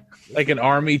dead. like an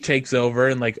army takes over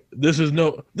and like this is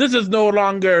no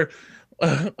longer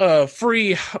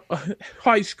free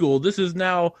high school. This is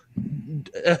now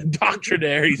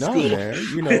doctrinary No, school. man.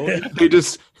 You know,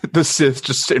 The Sith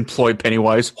just employ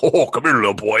Pennywise. Oh, come here,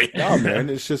 little boy. no, man.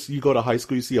 It's just you go to high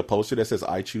school, you see a poster that says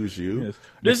 "I choose you." Yes.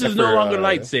 This Except is no for, longer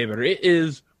lightsaber. It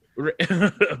is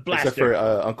Except blaster. for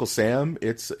Uncle Sam,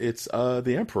 it's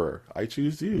the Emperor. I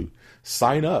choose you.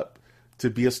 Sign up to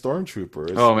be a stormtrooper.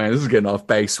 It's, Oh man, this is getting off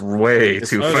base way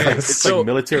too okay. fast. it's So, like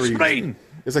military. explain.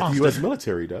 It's like the U.S.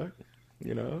 military, Doug.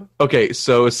 You know. Okay,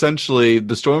 so essentially,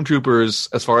 the stormtroopers,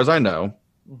 as far as I know,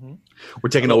 were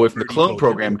taken away from the clone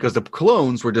program because the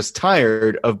clones were just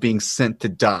tired of being sent to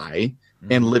die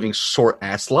and living short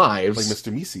ass lives. Like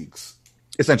Mr. Meeseeks.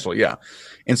 Essentially, yeah.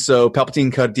 And so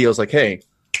Palpatine cut deals like, hey,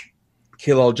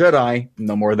 kill all Jedi,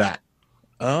 no more of that.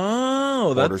 Oh,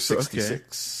 Order that's okay.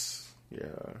 66. Yeah.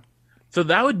 So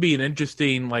that would be an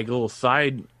interesting like little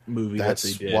side movie That's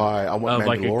that they did. why I want of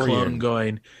like a Mandalorian. clone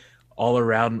going all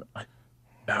around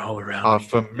A me.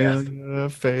 familiar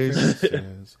face.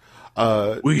 Yes.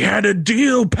 We had a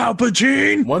deal,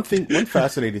 Palpatine. One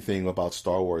fascinating thing about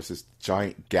Star Wars is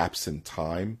giant gaps in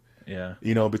time. Yeah.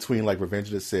 You know, between like Revenge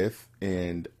of the Sith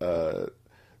and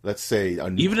let's say a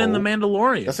New Even in The Hope.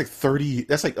 Mandalorian. That's like 30.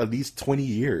 That's like at least 20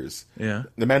 years. Yeah.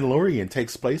 The Mandalorian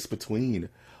takes place between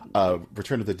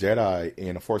Return of the Jedi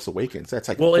and A Force Awakens. That's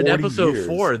like Well, in 40 episode years.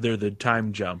 4, there's the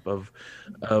time jump of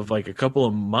like a couple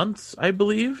of months, I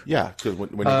believe. Yeah, because when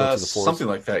you go to the Force, Something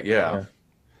like that, yeah.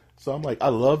 So I'm like, I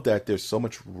love that there's so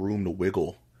much room to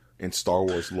wiggle in Star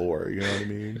Wars lore. You know what I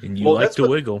mean? And you Well, like that's to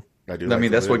what- wiggle. I do. I like mean,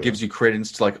 to that's what wiggle. gives you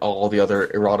credence to like all the other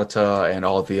errata and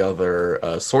all the other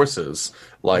sources.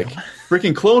 Like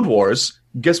freaking Clone Wars.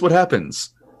 Guess what happens?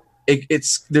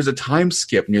 There's a time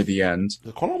skip near the end.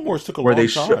 The Clone Wars took a Where long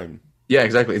they time. Yeah,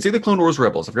 exactly. It's either Clone Wars or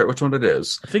Rebels. I forget which one it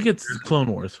is. I think it's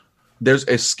Clone Wars. There's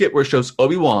a skit where it shows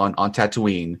Obi-Wan on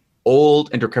Tatooine, old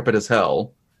and decrepit as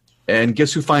hell, and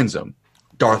guess who finds him?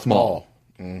 Darth Maul.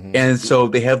 Mm-hmm. And so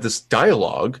they have this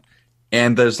dialogue,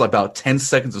 and there's like about 10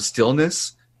 seconds of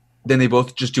stillness. Then they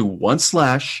both just do one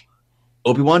slash.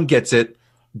 Obi-Wan gets it.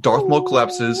 Darth Maul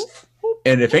collapses.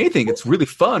 And if anything, it's really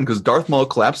fun because Darth Maul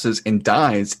collapses and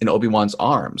dies in Obi-Wan's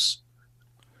arms.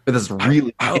 But that's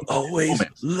really I'll always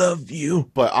love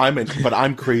you. But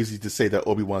I'm crazy to say that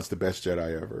Obi-Wan's the best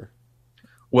Jedi ever.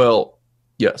 well,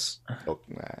 yes. Oh,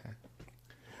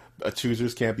 nah.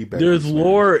 Choosers can't be better. There's than Smash.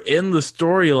 lore in the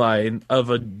storyline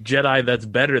of a Jedi that's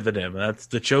better than him. That's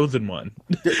the Chosen One.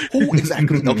 Who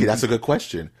exactly? Okay, that's a good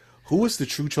question. Who is the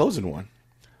true chosen one?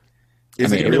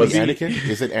 Is it it really was- Anakin?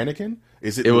 Is it Anakin?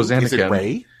 Is it? It was Luke? Is it Anakin.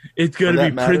 Rey? It's going For to that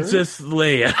be matter? Princess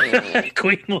Leia.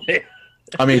 Queen Leia.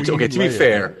 I mean, Queen okay, to be Leia.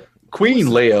 fair, Queen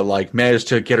Leia like managed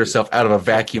to get herself out of a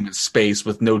vacuum in space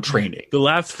with no training. The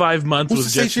last 5 months Who's was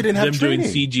to say just she didn't have them doing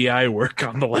training? CGI work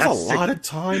on the There's last a lot of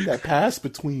time that passed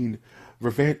between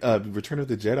Return of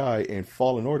the Jedi and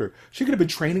Fallen Order. She could have been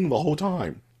training the whole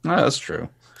time. Ah, that's true.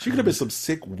 She could have been some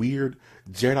sick, weird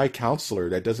Jedi counselor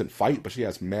that doesn't fight, but she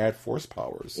has mad force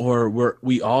powers. Or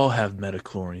we all have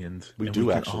metachlorians. We and do,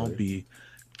 we can actually. all be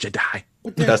Jedi.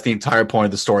 That's the entire point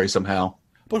of the story somehow.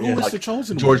 But who was the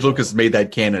chosen George one? Lucas made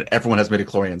that canon. Everyone has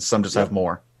midichlorians. Some just have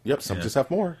more. Yep, some just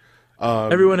have more.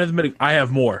 Everyone has I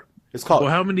have more. It's called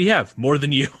Well, how many do you have? More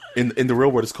than you. in the real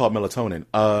world. It's called melatonin.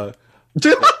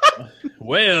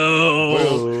 Well,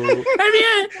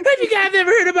 have you guys ever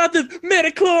heard about the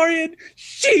metachlorian?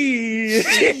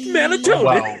 Shit, melatonin.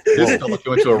 Wow. This felt like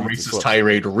you went to a racist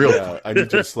tirade real Yeah, I need you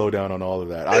to slow down on all of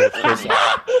that.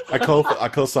 I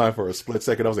co-signed for a split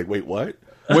second. I was like, wait, what?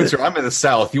 Winter, I'm in the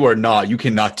South. You are not. You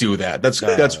cannot do that.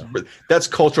 That's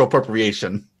cultural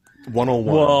appropriation. 101.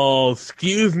 Well,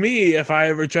 excuse me if I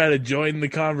ever try to join the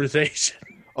conversation.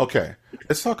 Okay,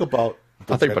 let's talk about.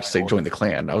 I think about to say join the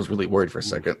clan. I was really worried for a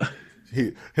second.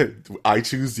 I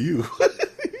choose you.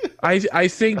 I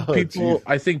think Oh, people geez.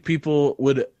 I think people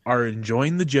are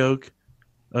enjoying the joke.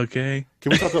 Okay.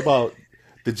 Can we talk about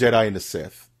the Jedi and the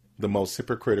Sith, the most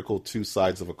hypocritical two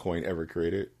sides of a coin ever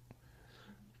created?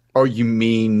 Or you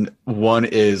mean one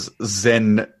is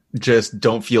Zen, just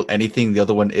don't feel anything. The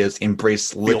other one is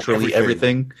embrace literally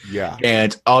everything. Yeah.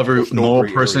 And every There's no normal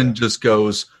gray person area. just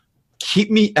goes, keep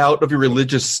me out of your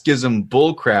religious schism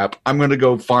bullcrap. I'm going to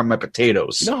go farm my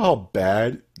potatoes. You know how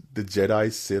bad the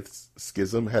Jedi Sith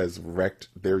schism has wrecked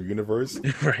their universe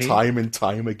Right. time and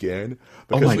time again?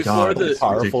 Oh my it's God, so it's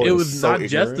powerful. It and was so not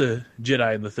just ignorant. the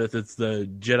Jedi and the Sith, it's the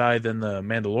Jedi then the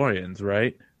Mandalorians,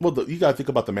 right? Well, you got to think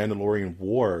about the Mandalorian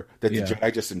War that Yeah. the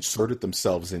Jedi just inserted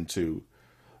themselves into.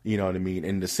 You know what I mean?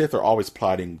 And the Sith are always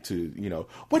plotting to,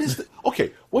 what is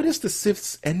the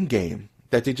Sith's end game?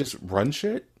 That they just run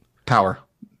shit? Power.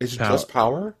 It's just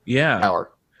power? Yeah.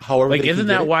 Power. However, like, isn't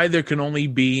that why there can only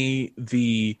be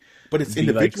but it's the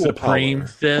individual Supreme power.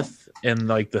 Sith and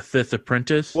like the Sith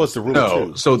Apprentice? Well, it's the rule of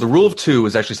two. So the rule of two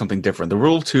is actually something different. The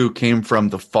rule of two came from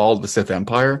the fall of the Sith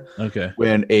Empire. Okay.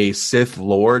 When a Sith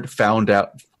Lord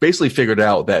basically figured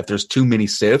out that if there's too many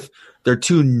Sith, they're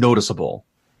too noticeable.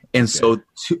 And so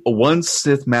one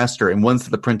Sith Master and one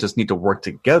Sith Apprentice need to work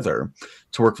together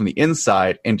to work from the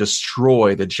inside and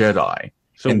destroy the Jedi.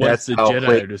 So and once the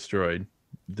Jedi are destroyed,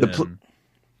 then...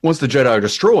 once the Jedi are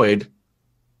destroyed,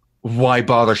 why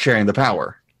bother sharing the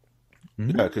power?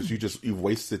 Yeah, because you've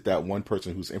wasted that one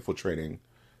person who's infiltrating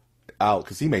out,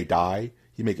 because he may die,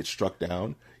 he may get struck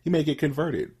down, he may get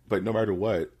converted, but no matter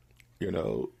what,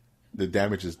 the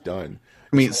damage is done.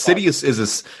 I mean, Sidious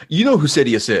is you know who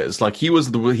Sidious is. Like he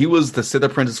was the Sith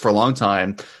apprentice for a long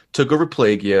time, took over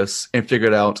Plagueis, and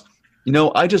figured out,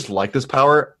 I just like this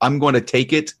power. I'm going to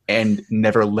take it and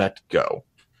never let go.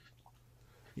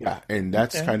 Yeah, and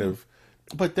that's kind of.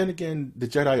 But then again, the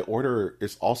Jedi Order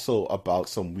is also about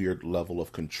some weird level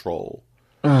of control.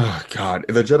 Oh God,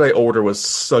 the Jedi Order was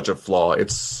such a flaw.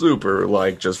 It's super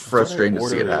just frustrating to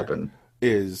see it happen.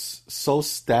 Is so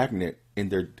stagnant in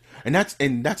their, and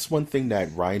that's one thing that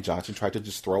Rian Johnson tried to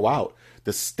just throw out,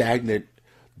 the stagnant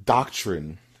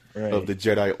doctrine of the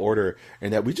Jedi Order,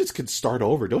 and that we just could start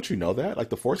over. Don't you know that? Like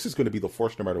the Force is going to be the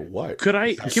Force no matter what.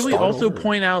 Can we also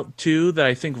point out too that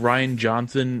I think Rian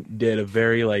Johnson did a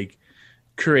very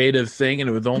creative thing, and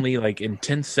it was only in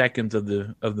 10 seconds of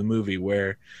the movie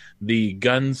where the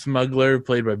gun smuggler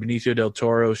played by Benicio del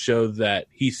Toro showed that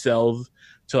he sells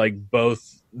to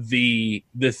both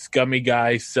this scummy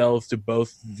guy sells to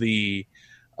both the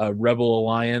Rebel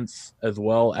Alliance as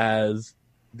well as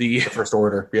the First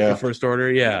Order. Yeah, the First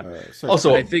Order. Yeah.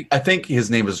 Also, I think his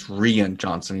name is Rian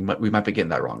Johnson. We might be getting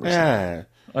that wrong. Yeah.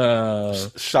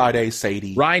 Sade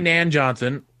Sadie. Ryan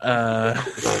Johnson. Aaron.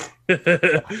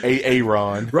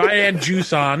 Ryan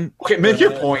Juson. Okay, make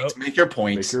your point. Make your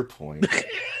point. Make your point.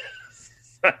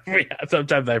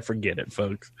 Sometimes I forget it,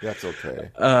 folks. That's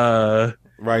okay.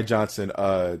 Rian Johnson,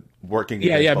 working.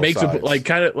 Yeah, both makes sides.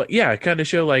 it kind of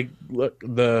show look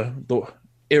the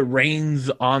it rains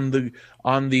on the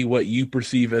what you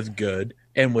perceive as good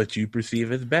and what you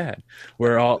perceive as bad.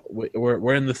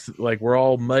 We're in this we're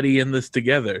all muddy in this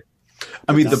together.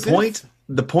 I mean, the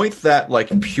point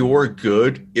that pure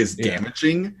good is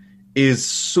damaging is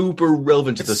super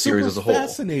relevant to the series as a whole.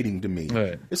 Fascinating to me.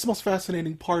 Right. It's the most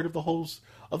fascinating part of the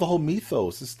whole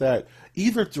mythos is that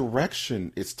either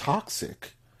direction is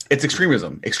toxic. It's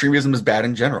extremism. Extremism is bad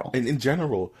in general. In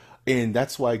general. And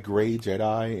that's why gray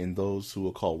Jedi and those who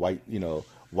are called white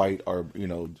or,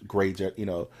 gray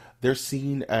Jedi, they're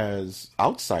seen as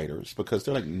outsiders because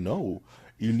they're no,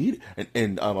 you need it.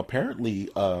 And apparently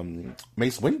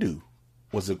Mace Windu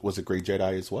was a gray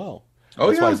Jedi as well.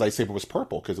 That's why his lightsaber was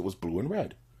purple, because it was blue and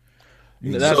red.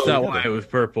 That's not why it was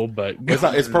purple, but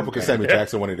it's purple because Samuel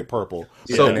Jackson wanted it purple.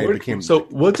 So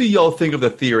what do y'all think of the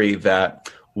theory that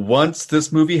once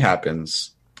this movie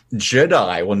happens,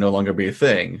 Jedi will no longer be a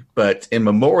thing, but in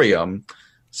memoriam,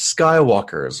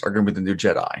 Skywalkers are going to be the new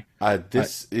Jedi?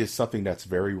 This is something that's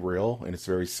very real and it's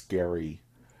very scary.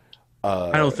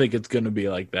 I don't think it's going to be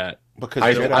like that. Because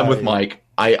I'm with Mike.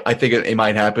 I think it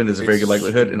might happen. There's a very good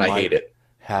likelihood, and I hate it.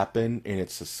 Happen, and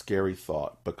it's a scary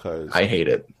thought because I hate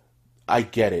it. I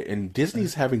get it. And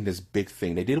Disney's having this big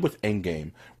thing. They did it with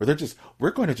Endgame, where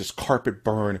we're going to just carpet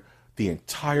burn the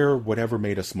entire whatever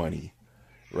made us money,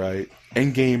 right?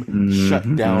 Endgame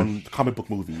shut down comic book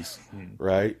movies,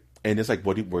 right? And it's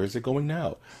where is it going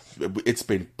now? It's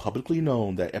been publicly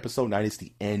known that Episode 9 is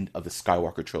the end of the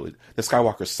Skywalker trilogy, the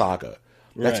Skywalker saga.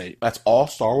 That's all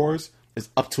Star Wars is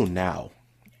up till now,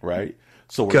 right?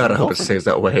 So God, I hope it stays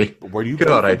that way. Where do you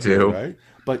God, I do. Right?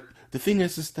 But the thing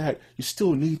is that you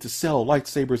still need to sell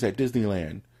lightsabers at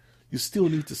Disneyland. You still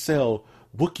need to sell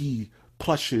Wookiee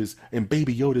plushes and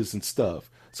Baby Yodas and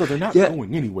stuff. So they're not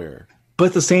going anywhere. But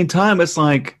at the same time, it's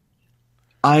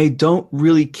I don't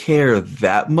really care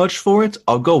that much for it.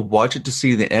 I'll go watch it to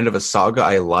see the end of a saga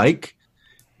I like.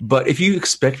 But if you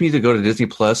expect me to go to Disney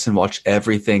Plus and watch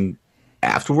everything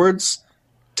afterwards,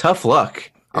 tough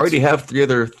luck. I already have 3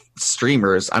 other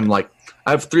streamers. I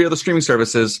have 3 other streaming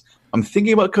services. I'm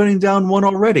thinking about cutting down one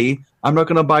already. I'm not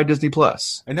going to buy Disney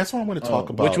Plus. And that's what I want to talk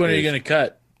about. Which one are you going to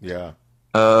cut? Yeah.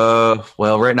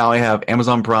 Well, right now I have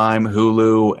Amazon Prime,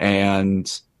 Hulu,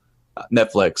 and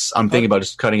Netflix. I'm thinking about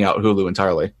just cutting out Hulu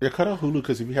entirely. Yeah, cut out Hulu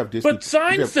because if you have Disney, but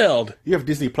Seinfeld, you have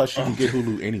Disney Plus, you can get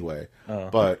Hulu anyway.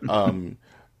 But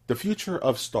the future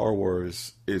of Star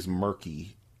Wars is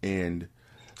murky, and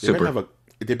Super.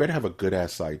 they better have a good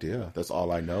ass idea. That's all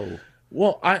I know.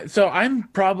 Well, I'm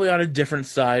probably on a different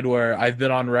side where I've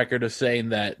been on record of saying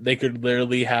that they could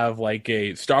literally have like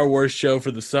a Star Wars show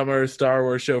for the summer, Star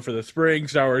Wars show for the spring,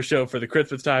 Star Wars show for the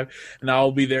Christmas time, and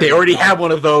I'll be there. They already have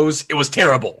one of those. It was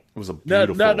terrible. It was a No,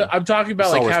 beautiful. no, I'm talking about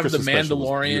Star like Wars have the Christmas special was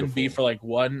Mandalorian be beautiful. for like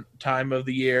one time of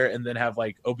the year, and then have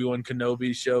like Obi-Wan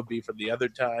Kenobi's show be for the other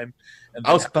time. And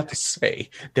I was about to say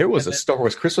there was a then- Star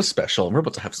Wars Christmas special, and we're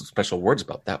about to have some special words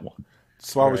about that one.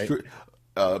 Star Wars. Right.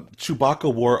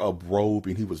 Chewbacca wore a robe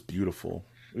and he was beautiful.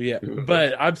 Yeah,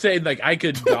 but I'm saying like I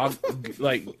could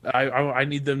like I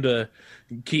need them to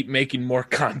keep making more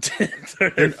content.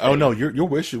 Oh no, your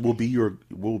wish will be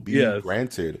Yes.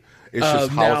 granted. It's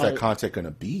just how is now- that content going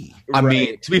to be? I mean,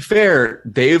 Right. to be fair,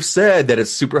 they've said that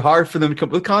it's super hard for them to come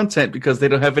up with content because they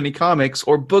don't have any comics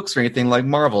or books or anything like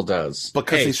Marvel does.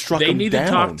 Because Hey, they struck they him need to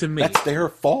down. talk to me. That's their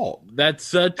fault. That's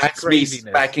such That's me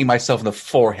craziness, smacking myself in the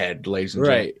forehead, ladies and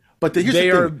right? But here's They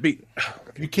the are thing.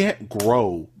 You can't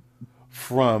grow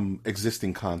from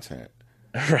existing content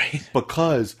right.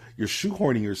 because you're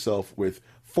shoehorning yourself with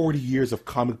 40 years of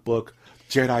comic book,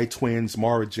 Jedi Twins,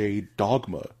 Mara Jade,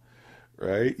 Dogma,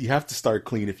 right? You have to start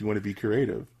clean if you want to be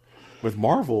creative. With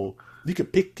Marvel, you can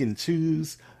pick and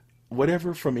choose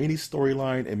whatever from any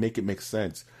storyline and make it make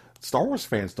sense. Star Wars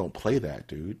fans don't play that,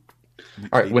 dude.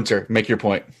 All right, Winter, make your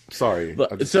point. Sorry.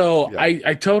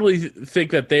 I totally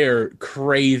think that they are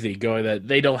crazy going that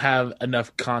they don't have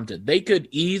enough content. They could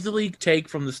easily take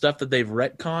from the stuff that they've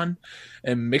retconned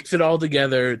and mix it all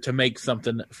together to make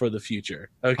something for the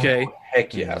future. Okay. Oh,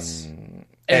 heck yes.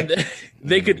 And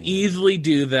they could easily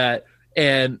do that.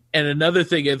 And another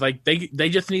thing is like they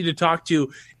just need to talk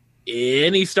to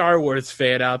any Star Wars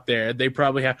fan out there. They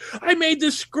probably have. I made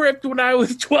this script when I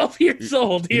was 12 years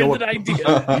old. You know Here's what- an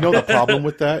idea. You know the problem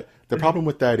with that? The problem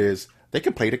with that is they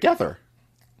can play together,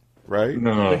 right?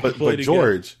 No. But Play together.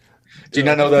 George, Do you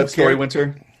not know that story, Okay.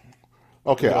 Winter?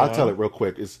 okay, I'll tell it real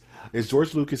quick. Is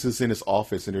George Lucas is in his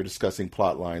office and they're discussing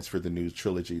plot lines for the new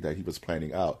trilogy that he was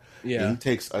planning out. Yeah. And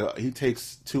he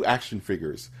takes two action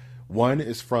figures. One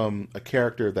is from a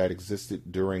character that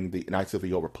existed during the Knights of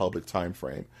the Old Republic time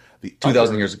frame. The 2,000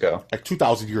 other- years ago. like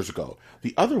 2,000 years ago.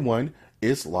 The other one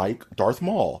is like Darth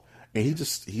Maul, and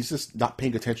he's just not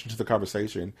paying attention to the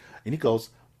conversation. And he goes,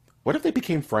 "What if they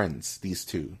became friends? These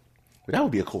two? That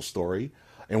would be a cool story."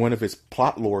 And one of his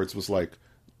plot lords was like,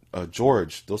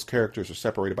 "George, those characters are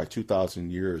separated by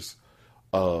 2,000 years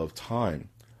of time,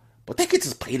 but they could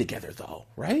just play together, though,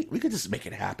 right? We could just make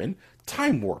it happen.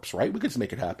 Time warps, right? We could just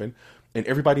make it happen." And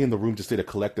everybody in the room just did a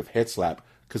collective head slap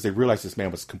because they realized this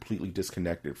man was completely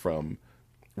disconnected from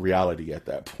reality at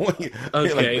that point.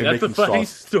 Okay, And that's a making funny straws-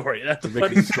 story. That's a funny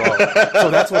making straws. So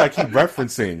that's what I keep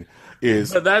referencing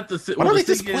is But that's the why don't the they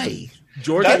just thing is, play?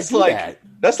 George? That's do like that.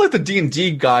 that's like the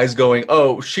D&D guys going,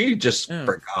 "Oh, she just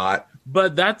forgot."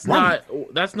 But that's Right.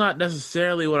 not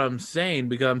necessarily what I'm saying,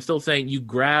 because I'm still saying you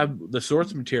grab the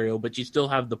source material, but you still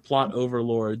have the plot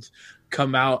overlords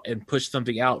come out and push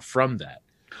something out from that.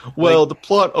 Well, the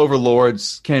plot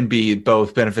overlords can be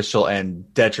both beneficial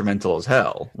and detrimental as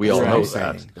hell. We all That's what know I'm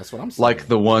that. saying. That's what I'm saying. Like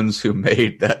the ones who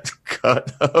made that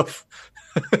cut of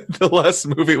the last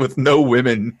movie with no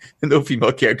women and no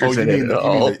female characters in it at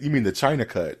all. you mean the China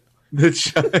cut? The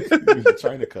You mean the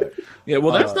China cut? Yeah,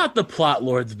 well, that's not the plot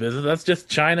lord's business. That's just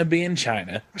China being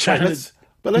China. China.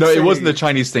 Let's no, say, it wasn't the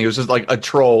Chinese thing. It was just like a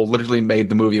troll literally made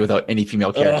the movie without any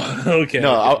female characters. Oh, okay.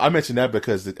 No, I mentioned that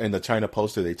because in the China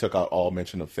poster they took out all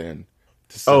mention of Finn.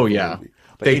 to sell Oh the yeah, movie.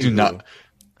 But they do anywho, not.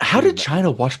 How did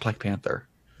China watch Black Panther?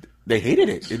 They hated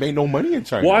it. It made no money in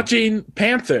China. Watching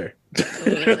Panther.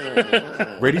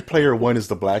 Ready Player One is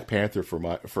the Black Panther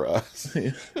for us.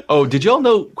 Oh, did y'all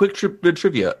know? Quick bit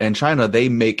trivia. In China, they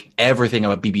make everything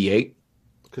about BB-8.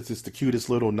 Because it's the cutest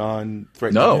little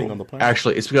non-threatening thing on the No, planet.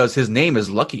 actually, it's because his name is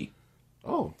Lucky.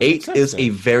 Oh, 8 makes sense is then. a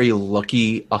very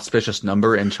lucky, auspicious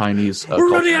number in Chinese. We're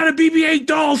culture. running out of BB-8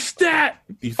 dolls. Stat.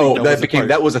 You think Oh, was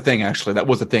that was a thing. Actually, that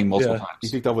was a thing multiple Yeah. You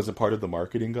times. think that wasn't part of the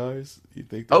marketing, guys? You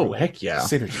think? that Oh was- heck yeah!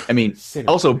 Synergy. I mean, Synergy.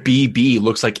 also BB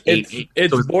looks like 8.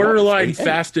 It's So borderline it's-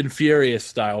 Fast and Furious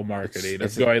style marketing. It's-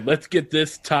 It's going, let's get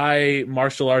this Thai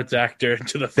martial arts actor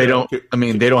into the They film. don't. I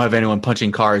mean, they don't have anyone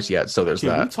punching cars yet. So there's Can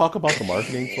we that. talk about the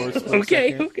marketing for a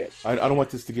Okay, second? okay. I don't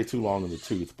want this to get too long in the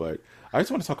tooth, but I just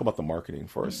want to talk about the marketing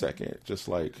for a second. Just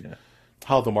like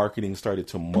how the marketing started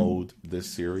to mold this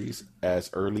series as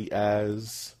early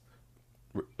as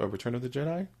Return of the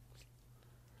Jedi.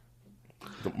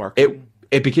 The marketing.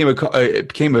 it became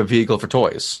a vehicle for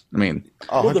toys. I mean,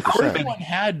 Well, the 100%. first one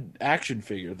had action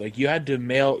figures. Like you had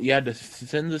to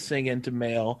send this thing into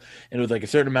mail, and it was like a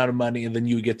certain amount of money, and then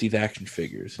you would get these action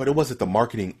figures. But it wasn't the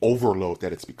marketing overload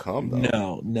that it's become,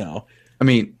 though. No. I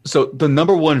mean, so the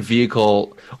number one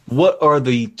vehicle. What are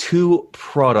the two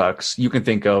products you can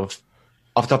think of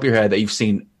off the top of your head that you've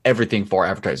seen everything for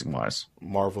advertising wise?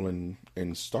 Marvel and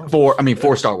Star Wars.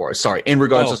 For Star Wars. Sorry, in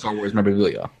regards to Star Wars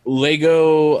memorabilia.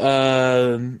 Lego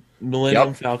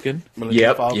Millennium Falcon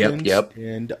Millennium Yep.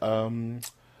 And and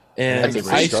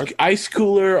Darth- ice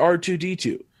cooler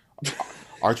R2D2.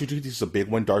 R2D2 is a big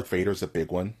one. Darth Vader's a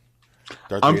big one.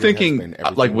 Darth I'm Vader has thinking, been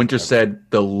everything like Winter ever. said,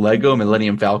 the Lego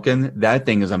Millennium Falcon. That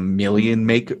thing is a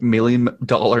 $1 million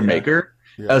maker,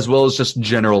 as well as just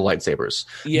general lightsabers.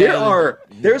 Yeah,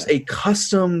 There's a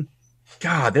custom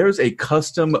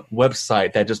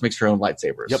website that just makes your own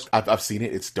lightsabers. Yep, I've seen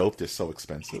it. It's dope. They're so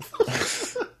expensive,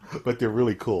 but they're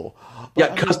really cool.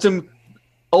 But, Custom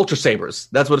Ultra Sabers.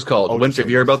 That's what it's called. Ultra Winter, have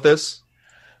you heard about this?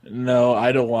 No,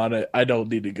 I don't want it. I don't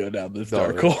need to go down this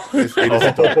dark hole. It is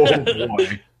a dark hole.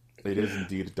 Boy. It is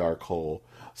indeed a dark hole.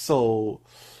 So,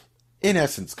 in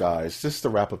essence, guys, just to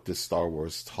wrap up this Star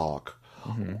Wars talk,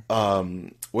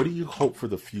 what do you hope for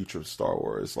the future of Star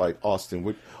Wars? Like, Austin,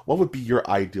 what would be your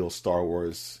ideal Star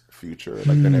Wars future?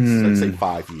 Like the next, let's say,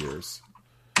 5 years.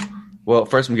 Well,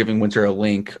 first I'm giving Winter a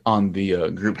link on the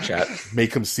group chat.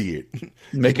 Make him see it.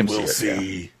 Make him We'll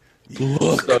see it. see.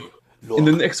 So, in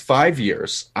the next 5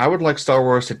 years, I would like Star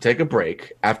Wars to take a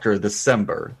break after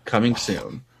December, coming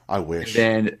soon. I wish.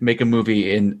 Then make a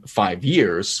movie in 5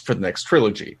 years for the next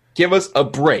trilogy. Give us a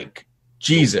break.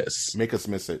 Jesus. Make us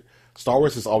miss it. Star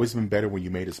Wars has always been better when you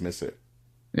made us miss it.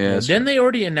 Yeah, Didn't they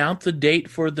already announce the date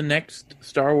for the next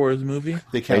Star Wars movie?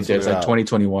 They it's canceled like it out.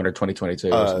 2021 or 2022.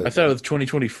 or something. I thought it was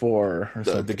 2024 or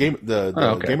The something.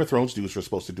 Game of Thrones dudes were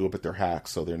supposed to do it, but they're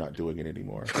hacks, so they're not doing it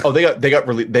anymore. Oh,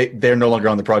 they're no longer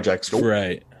on the project.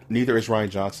 Right. Neither is Ryan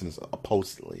Johnson,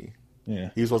 supposedly. Yeah.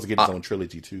 He was supposed to get his own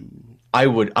trilogy too.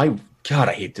 God,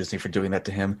 I hate Disney for doing that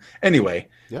to him. Anyway,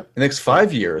 Yep. the next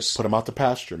 5 years, Put him out to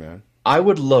pasture, man. I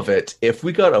would love it if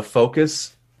we got a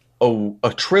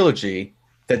trilogy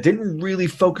that didn't really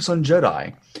focus on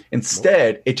Jedi.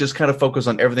 Instead, it just kind of focused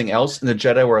on everything else, and the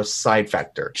Jedi were a side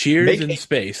factor. Cheers in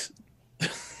space.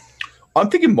 I'm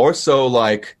thinking more so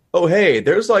like, oh hey,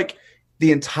 there's like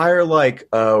the entire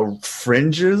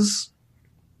fringes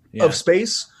Yeah. of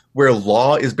space where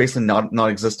law is basically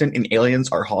non-existent and aliens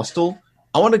are hostile.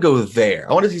 I want to go there.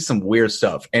 I want to see some weird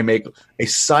stuff and make a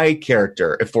side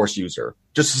character a Force user,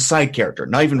 just a side character,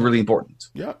 not even really important.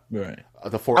 Yeah. Right.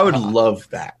 The Force. I would love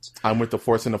that. I'm with the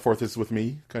Force, and the Force is with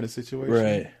me, kind of situation.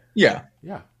 Right. Yeah.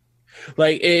 Yeah.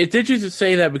 Like it's interesting to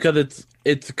say that because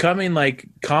it's becoming like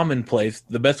commonplace.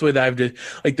 The best way that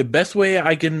the best way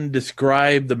I can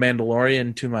describe the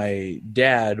Mandalorian to my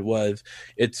dad was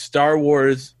it's Star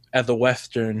Wars as a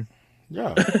Western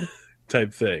Yeah.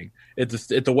 type thing. It's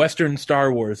a Western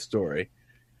Star Wars story.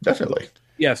 Definitely.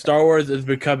 Yeah, Star Wars is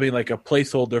becoming like a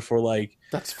placeholder for like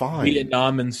That's fine.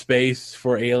 Vietnam in space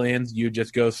for aliens. You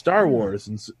just go Star Wars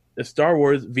and Star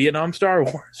Wars, Vietnam Star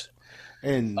Wars.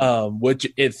 And Which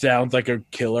it sounds like a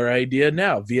killer idea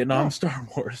now. Vietnam Star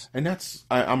Wars. and that's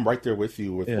I'm right there with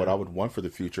you with Yeah. what I would want for the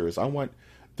future is I want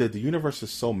the universe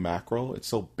is so macro, it's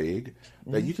so big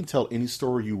that you can tell any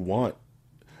story you want.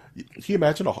 Can you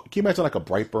imagine like a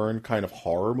Brightburn kind of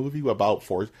horror movie about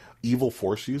evil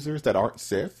Force users that aren't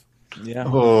Sith? Yeah.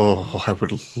 Oh, I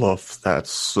would love that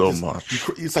so much.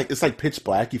 It's like Pitch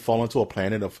Black. You fall into a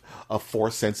planet of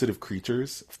Force sensitive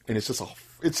creatures, and it's just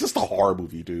a horror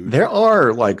movie, dude. There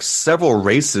are like several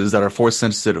races that are Force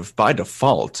sensitive by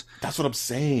default. That's what I'm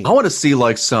saying. I want to see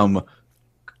like some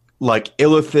like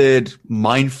illithid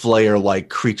mind flayer like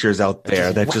creatures out there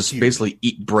just that wreck just you. basically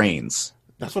eat brains.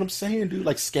 That's what I'm saying, dude.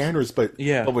 Like scanners, but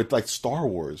with like Star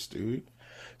Wars, dude.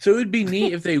 So it would be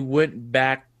neat if they went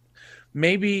back.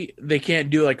 Maybe they can't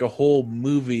do like a whole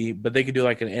movie, but they could do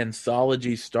like an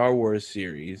anthology Star Wars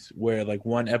series where like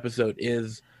one episode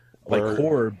is like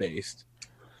horror based,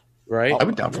 right? I'd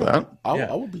be down for that.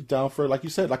 I would be down for, like you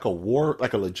said, like a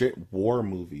legit war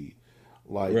movie,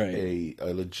 like Right.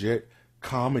 a legit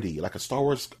comedy, like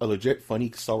a legit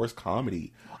funny Star Wars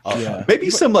comedy. Maybe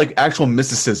some like actual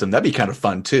mysticism. That'd be kind of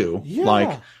fun too. Yeah.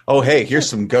 Like, oh hey, here's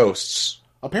some ghosts.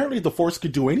 Apparently, the Force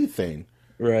could do anything.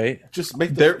 Right. Just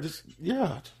make Oh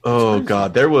crazy.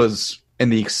 god, there was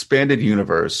in the expanded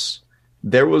universe,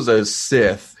 there was a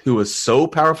Sith who was so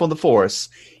powerful in the Force,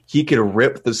 he could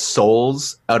rip the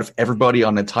souls out of everybody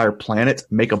on an entire planet,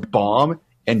 make a bomb,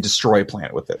 and destroy a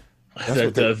planet with it.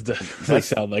 That does definitely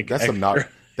sound like that's some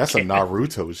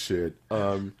Naruto shit.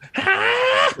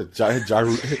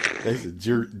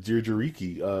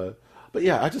 Jiriki. But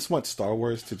yeah, I just want Star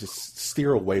Wars to just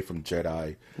steer away from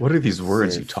Jedi. What are these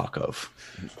words you talk of?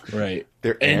 Right.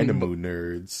 They're anime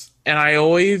nerds. And I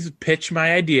always pitch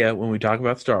my idea when we talk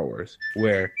about Star Wars,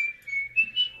 where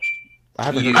I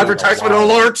haven't heard advertisement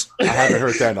alert. I haven't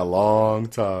heard that in a long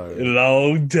time.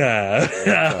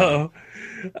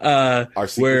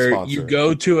 Where sponsor. you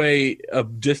go to a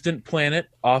distant planet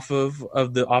off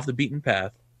the beaten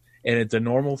path, and it's a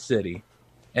normal city,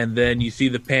 and then you see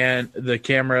the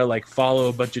camera like follow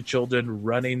a bunch of children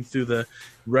running through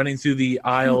the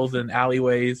aisles and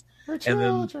alleyways,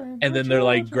 and then they're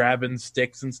like grabbing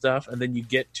sticks and stuff, and then you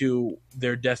get to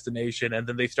their destination, and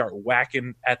then they start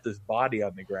whacking at this body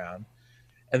on the ground,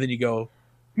 and then you go,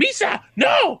 Misa,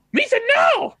 no!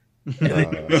 And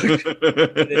then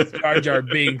it's Jar Jar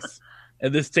Binks,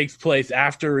 and this takes place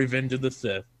after Revenge of the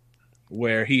Sith,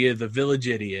 where he is a village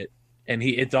idiot, and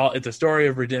it's a story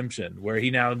of redemption, where he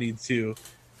now needs to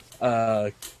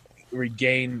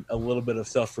regain a little bit of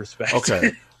self-respect.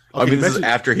 Okay. I mean, this is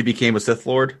after he became a Sith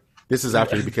Lord. This is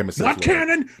after he became a Sith Lord.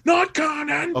 Not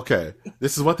canon. Okay,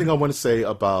 this is one thing I want to say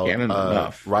about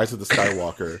Rise of the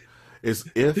Skywalker, is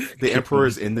if the Emperor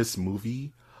is in this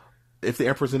movie. If the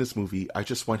Emperor's in this movie, I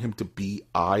just want him to be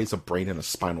eyes, a brain, and a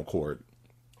spinal cord.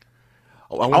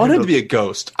 I want him to be a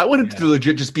ghost. I want him to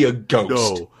legit just be a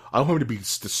ghost. No, I want him to be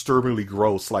disturbingly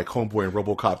gross, like Homeboy in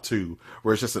RoboCop 2,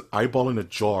 where it's just an eyeball in a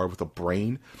jar with a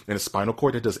brain and a spinal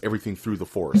cord that does everything through the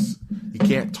Force. He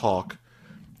can't talk.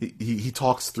 He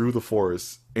talks through the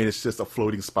Force, and it's just a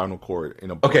floating spinal cord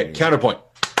in a brain. Okay, counterpoint.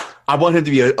 I want him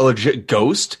to be a legit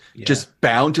ghost, just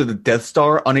bound to the Death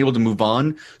Star, unable to move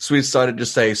on. So he decided to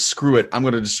say, "Screw it! I'm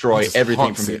going to destroy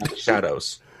everything from the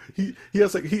shadows." He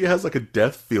has like a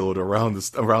death field around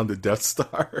the Death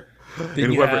Star,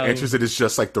 and whoever enters it is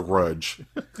just like the Grudge.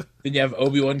 Then you have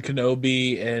Obi-Wan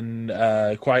Kenobi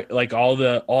and quite like all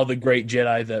the great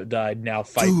Jedi that died now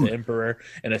fight the Emperor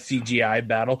in a CGI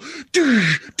battle.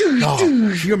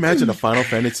 Can you imagine a Final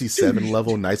Fantasy VII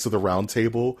level Knights of the Round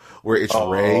Table where it's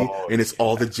Rey and it's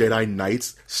all the Jedi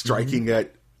Knights striking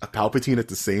at a Palpatine at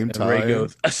the same time? Rey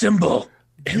goes, "Assemble!"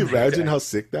 Can you imagine how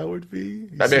sick that would be?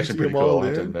 That'd be actually pretty cool, I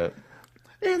have to admit.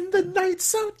 And the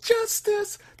Knights of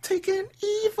Justice taking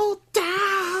evil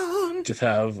down. Just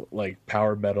have like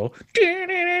power metal.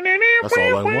 That's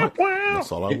all I want.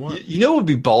 That's all I want. You know what would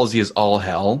be ballsy as all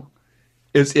hell?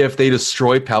 Is if they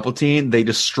destroy Palpatine, they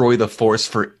destroy the Force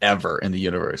forever in the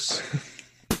universe.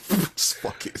 Just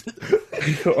fuck it.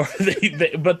 Or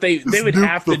they would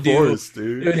have to do. Force,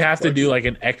 dude. They would have to do like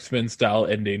an X-Men style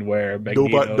ending where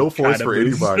Magneto no Force for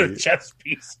anybody. Chess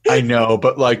piece. I know,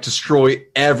 but like destroy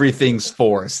everything's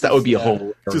Force. That would be a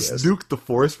whole. Just nuke the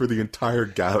Force for the entire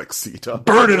galaxy. Dog.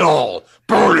 Burn it all.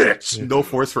 Burn it. No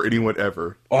Force for anyone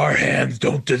ever. Our hands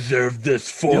don't deserve this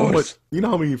Force. You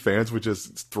know how many fans would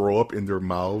just throw up in their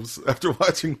mouths after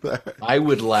watching that? I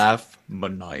would laugh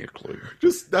maniacally.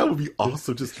 That would be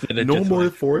awesome. Just no more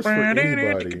Force for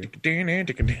anybody.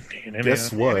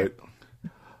 Guess what?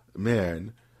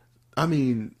 Man, I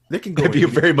mean, they can go. It'd be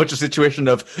very much a situation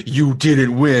of you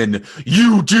didn't win.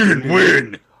 You didn't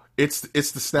win. It's the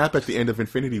snap at the end of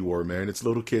Infinity War, man. It's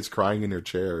little kids crying in their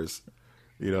chairs.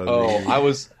 You know. What I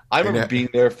mean? I remember being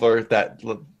there for that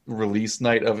release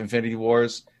night of Infinity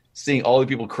Wars. Seeing all the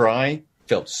people cry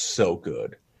felt so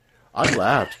good. I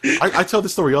laughed. I tell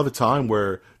this story all the time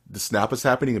where the snap was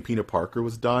happening and Peter Parker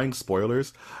was dying.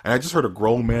 Spoilers. And I just heard a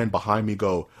grown man behind me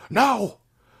go, "No!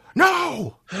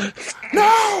 No!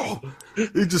 No!"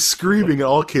 They're just screaming and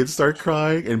all kids start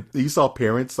crying. And you saw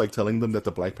parents like telling them that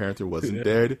the Black Panther wasn't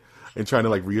dead and trying to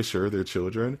like reassure their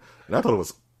children. And I thought it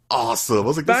was awesome. I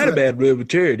was like, Spider-Man will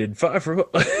return in Far From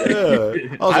Yeah.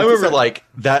 I remember like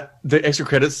that the extra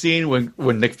credit scene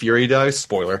when Nick Fury dies,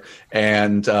 spoiler,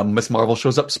 and Miss Marvel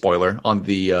shows up, spoiler, on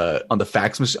the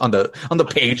fax machine on the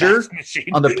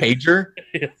pager.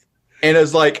 Yes. And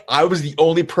it's like I was the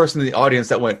only person in the audience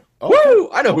that went, "Woo!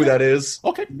 I know who that is."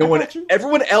 Okay.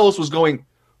 Everyone else was going,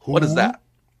 "What is that?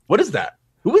 What is that?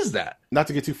 Who is that?" Not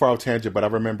to get too far off tangent, but I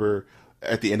remember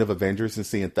at the end of Avengers and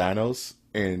seeing Thanos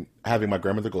and having my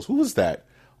grandmother goes, "Who is that?"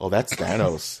 "Oh, that's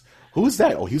Thanos." "Who is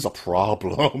that?" "Oh, he's a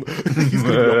problem." He's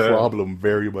going to be a problem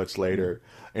very much later,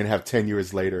 and have 10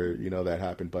 years later, that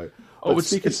happened. But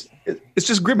it's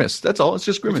just Grimace. That's all. It's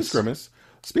just Grimace. It's just Grimace.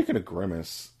 Speaking of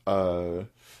Grimace,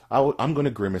 I'm going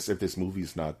to grimace if this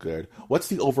movie's not good. What's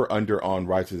the over/under on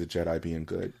Rise of the Jedi being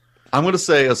good? I'm going to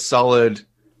say a solid.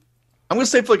 I'm going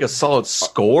to say for like a solid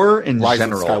score in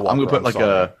general. I'm going to put like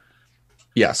a.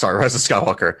 Yeah, sorry, Rise of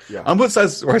Skywalker. Yeah. I'm going to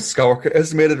say Rise of Skywalker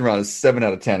estimated around a 7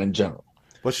 out of 10 in general.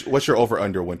 What's your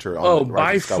over/under, Winter?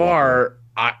 By far,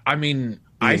 I mean,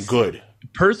 being good.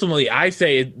 Personally, I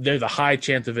say there's a high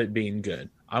chance of it being good.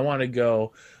 I want to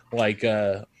go like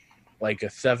a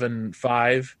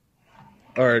 7.5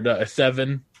 or a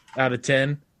 7 out of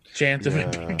 10 chance of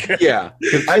it being good. Yeah,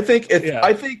 I think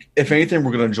if anything,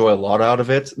 we're gonna enjoy a lot out of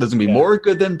it. There's gonna be more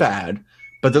good than bad,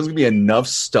 but there's gonna be enough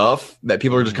stuff that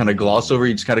people are just kind of gloss over.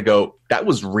 You just kind of go, "That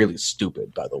was really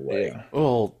stupid." By the way,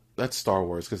 well, that's Star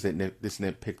Wars because this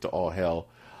nitpick to all hell.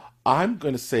 I'm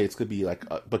gonna say it's gonna be like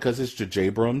because it's J.J.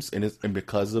 Abrams and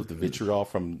because of the vitriol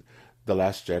from The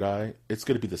Last Jedi, it's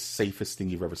gonna be the safest thing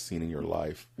you've ever seen in your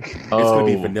life. It's gonna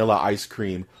be vanilla ice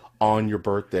cream on your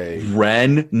birthday.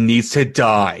 Ren needs to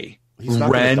die.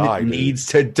 Ren needs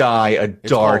to die a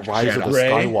dark Rise Jedi. of the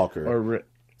Skywalker.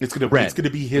 It's gonna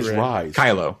be his rise.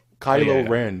 Kylo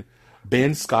Ren.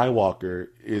 Ben Skywalker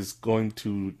is going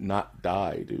to not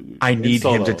die, dude. I need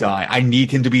him to die. I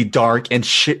need him to be dark and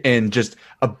shit and just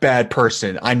a bad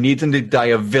person. I need him to die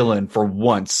a villain for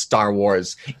once. Star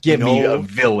Wars, give me a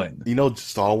villain.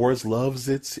 Star Wars loves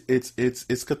its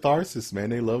catharsis,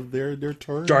 man. They love their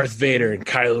turn. Darth Vader and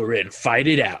Kylo Ren fight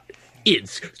it out.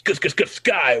 It's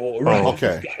Skywalker. Oh,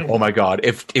 okay. Oh my God!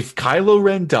 If Kylo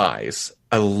Ren dies,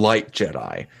 a light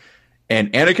Jedi,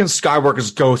 and Anakin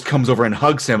Skywalker's ghost comes over and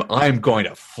hugs him, I'm going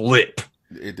to flip.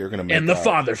 They're gonna make and the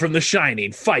father from The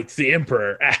Shining fights the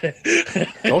Emperor.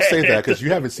 Don't say that because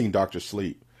you haven't seen Doctor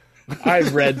Sleep. I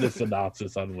read the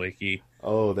synopsis on Wiki.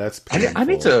 Oh, that's painful. I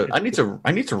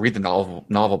need to read the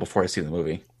novel before I see the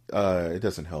movie. It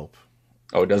doesn't help.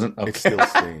 Oh, it doesn't? Okay. It still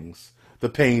stings. The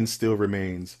pain still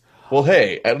remains. Well,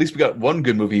 hey, at least we got one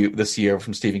good movie this year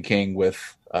from Stephen King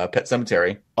with Pet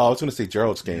Sematary. Oh, I was going to say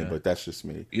Gerald's Game, but that's just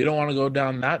me. You don't want to go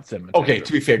down that cemetery. Okay,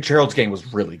 to be fair, Gerald's Game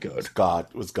was really good.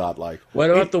 It was godlike. What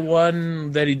about the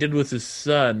one that he did with his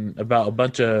son about a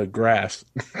bunch of grass?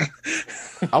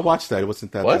 I watched that. It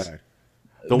wasn't that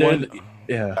bad.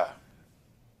 Yeah.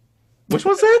 Which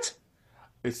one's that?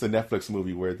 It's the Netflix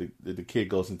movie where the kid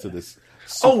goes into this.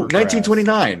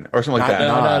 1929 or something like that.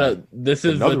 No. This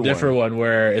is a different one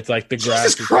where it's like the grass.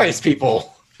 Jesus Christ,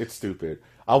 people! It's stupid.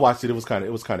 I watched it. It was kind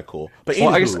of cool. But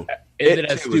is it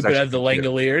as stupid as the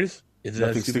Langoliers?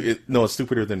 No, it's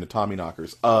stupider than the Tommy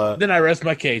Knockers. Then I rest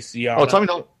my case. Yeah.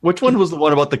 Which one was the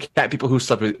one about the cat people who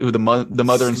slept with the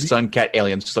mother and son cat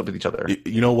aliens slept with each other?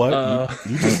 You know what?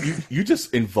 You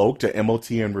just invoked a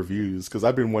MOTN reviews because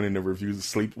I've been wanting to review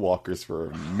Sleepwalkers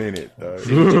for a minute.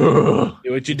 See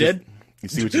what you did? You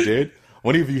see what you did?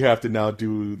 One of you have to now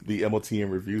do the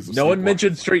MOTN reviews. Of no one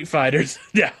mentioned Street Fighters.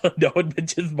 Yeah, no one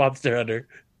mentions Monster Hunter.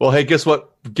 Well, hey, guess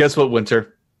what?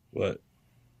 Winter? What?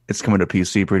 It's coming to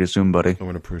PC pretty soon, buddy. I'm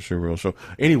going to push a real show.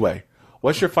 Anyway,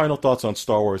 what's your final thoughts on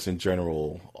Star Wars in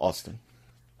general, Austin?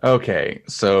 Okay,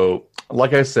 so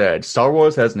like I said, Star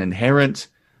Wars has an inherent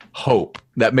hope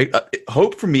that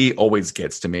hope for me always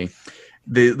gets to me.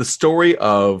 The story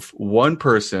of one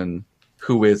person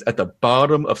who is at the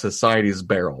bottom of society's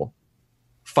barrel,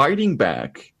 fighting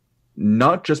back,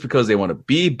 not just because they want to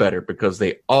be better, because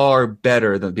they are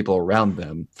better than the people around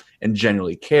them and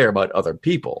genuinely care about other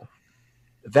people.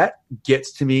 That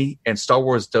gets to me, and Star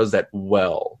Wars does that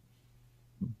well.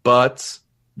 But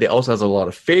it also has a lot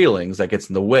of failings that gets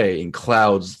in the way and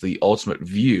clouds the ultimate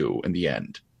view in the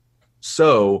end.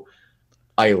 So,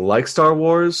 I like Star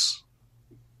Wars,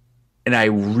 and I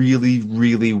really,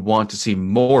 really want to see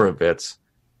more of it,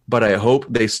 but I hope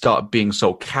they stop being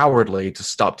so cowardly to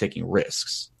stop taking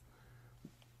risks.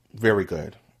 Very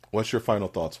good. What's your final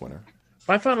thoughts, Winner?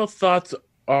 My final thoughts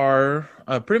are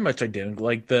pretty much identical.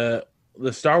 Like the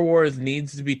Star Wars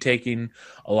needs to be taking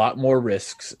a lot more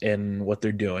risks in what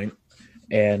they're doing,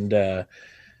 and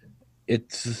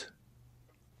it's.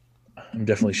 I'm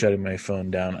definitely shutting my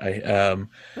phone down.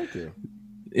 Thank you.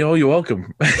 You're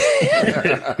welcome.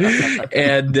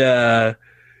 And I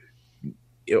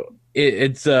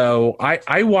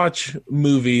watch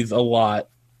movies a lot.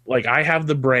 Like, I have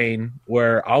the brain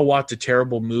where I'll watch a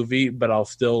terrible movie, but I'll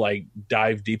still like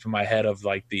dive deep in my head of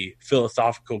like the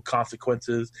philosophical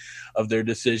consequences of their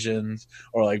decisions,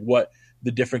 or like what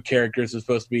the different characters are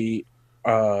supposed to be,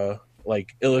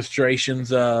 like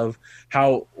illustrations of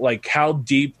how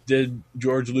deep did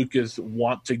George Lucas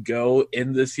want to go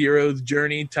in this hero's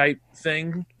journey type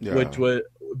thing, which was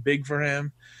big for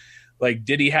him. Like,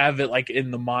 did he have it like in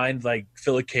the mind like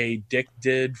Philip K. Dick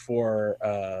did for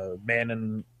Man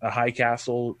in a High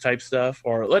Castle type stuff,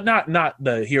 or not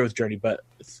the hero's journey, but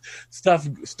stuff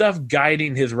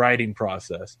guiding his writing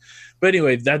process. But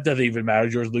anyway, that doesn't even matter.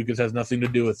 George Lucas has nothing to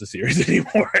do with the series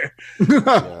anymore.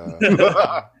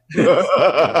 He let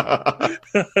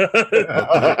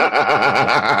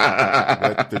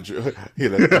the dream die.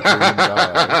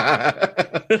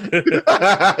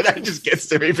 That just gets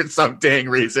to me for some dang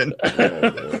reason. You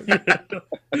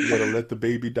gotta let the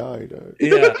baby die. Dog.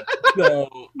 Yeah. So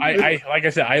I like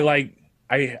I said,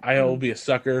 I'll be a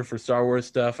sucker for Star Wars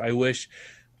stuff. I wish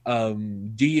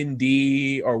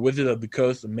D&D or Wizard of the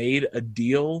Coast made a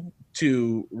deal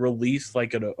to release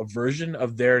like a version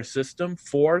of their system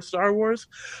for Star Wars.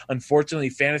 Unfortunately,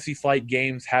 Fantasy Flight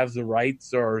Games has the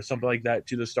rights or something like that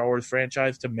to the Star Wars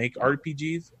franchise to make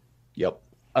RPGs. Yep.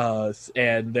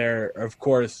 And there, of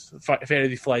course,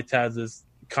 Fantasy Flights has this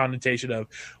connotation of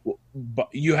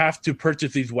you have to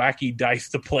purchase these wacky dice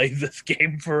to play this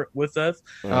game with us.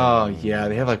 Oh yeah,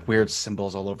 they have like weird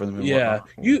symbols all over them. And Yeah,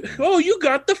 whatnot. you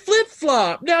got the flip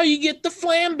flop. Now you get the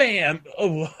flambam.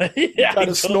 Oh, yeah, Got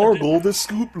to snorkel the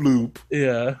scoop loop.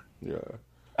 Yeah, Yeah.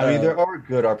 I mean, there are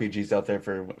good RPGs out there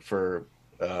for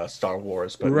Star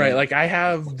Wars, but right. Like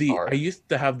I used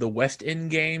to have the West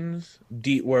End games,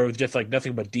 where it was just like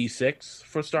nothing but D6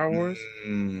 for Star Wars.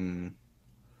 And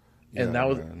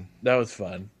that was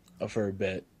fun for a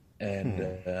bit, and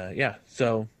yeah.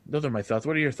 So those are my thoughts.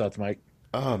 What are your thoughts, Mike?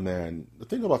 Oh man, the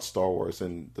thing about Star Wars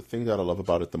and the thing that I love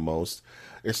about it the most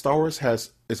is Star Wars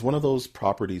is one of those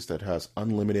properties that has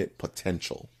unlimited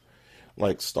potential.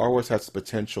 Like Star Wars has the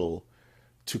potential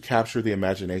to capture the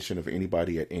imagination of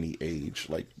anybody at any age.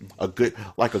 Like a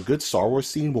good Star Wars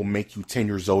scene will make you 10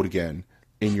 years old again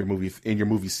in your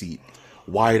movie seat,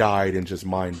 wide-eyed and just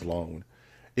mind blown.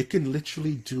 It can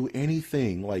literally do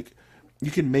anything. Like,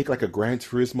 you can make like a Gran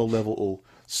Turismo level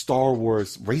Star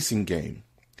Wars racing game.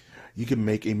 You can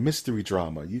make a mystery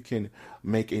drama. You can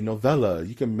make a novella.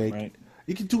 You can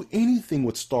do anything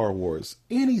with Star Wars.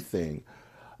 Anything.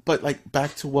 But like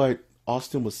back to what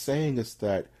Austin was saying is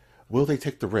that will they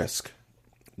take the risk?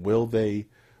 Will they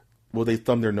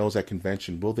thumb their nose at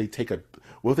convention? Will they take a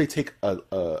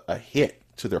hit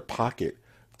to their pocket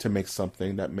to make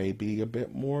something that may be a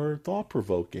bit more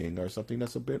thought-provoking or something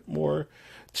that's a bit more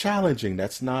challenging,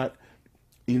 that's not,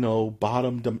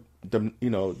 bottom,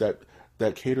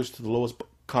 that caters to the lowest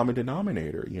common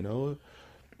denominator, And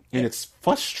it's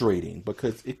frustrating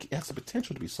because it has the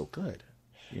potential to be so good,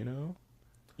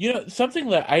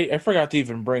 Something that I forgot to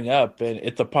even bring up, and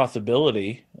it's a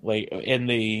possibility, like in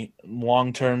the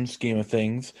long-term scheme of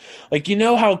things. Like,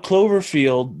 how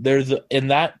Cloverfield, in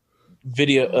that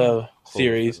video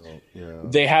series,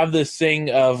 they have this thing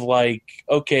of like,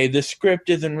 okay, the script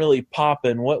isn't really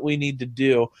popping. What we need to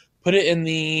do, put it in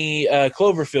the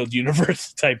Cloverfield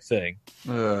universe type thing.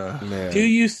 Man. Do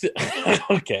you?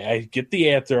 Okay, I get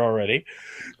the answer already.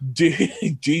 Do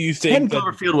you think 10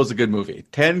 Cloverfield was a good movie?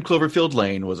 10 Cloverfield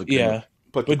Lane was a good movie.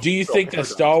 But do you think that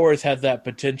Star Wars has that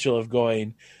potential of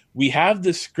going, we have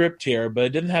the script here, but it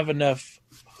didn't have enough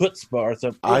chutzpah or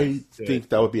something? I think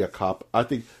that would be a cop. I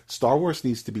think Star Wars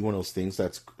needs to be one of those things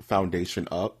that's foundation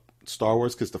up Star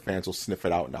Wars because the fans will sniff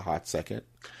it out in a hot second.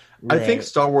 Right. I think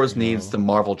Star Wars needs the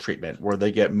Marvel treatment where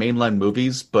they get mainline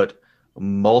movies, but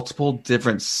multiple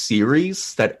different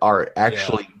series that are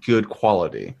actually good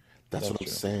quality. That's what I'm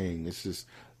saying. It's just,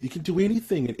 you can do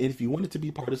anything. And if you want it to be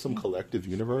part of some collective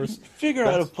universe, figure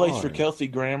out a place for Kelsey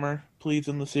Grammer, please,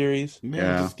 in the series.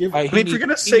 Man, just give if you're going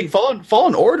to say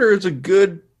Fallen Order is a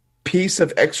good piece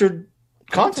of extra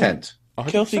content. 100%.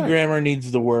 Kelsey Grammer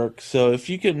needs the work, so if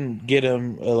you can get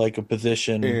him like a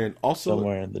position, and also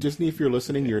somewhere in the Disney, if you're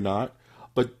listening, you're not,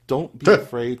 but don't be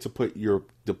afraid to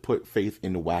put faith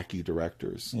in wacky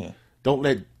directors. Yeah. Don't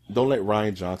let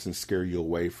Ryan Johnson scare you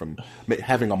away from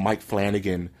having a Mike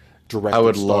Flanagan direct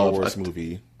Star Wars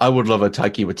movie. I would love a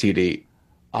Taika Waititi.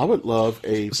 I would love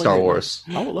a Star Wars.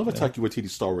 I would love a Taika Waititi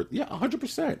Star Wars. Yeah,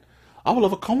 100%. I would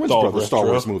love a Coen's brother Star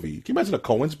Wars movie. Can you imagine a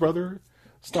Coen's brother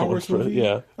Star Wars movie?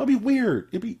 Yeah, that'd be weird.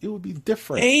 It would be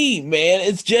different. Hey, man,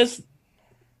 it's just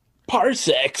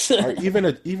parsecs. Or even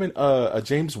a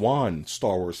James Wan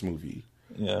Star Wars movie.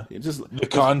 Yeah, just The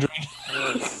Conjuring.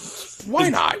 Why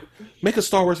not make a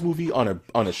Star Wars movie on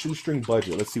a shoestring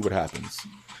budget? Let's see what happens.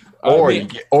 Or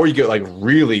you get like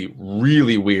really,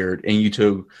 really weird, and you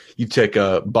take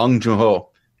Bong Joon-ho,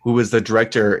 who is the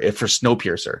director for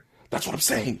Snowpiercer. That's what I'm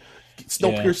saying.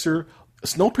 Snowpiercer. Yeah.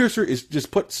 Snowpiercer is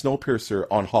just put Snowpiercer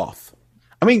on Hoth.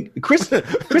 I mean, Chris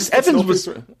Evans was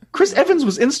in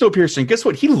Snowpiercer, and guess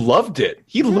what? He loved it.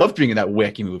 He loved being in that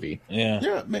wacky movie.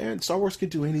 Yeah, man. Star Wars can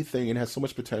do anything and has so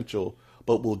much potential,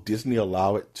 but will Disney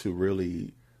allow it to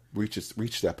really reach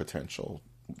that potential?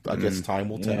 I guess time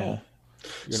will tell. Yeah.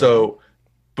 So,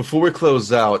 before we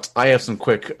close out, I have some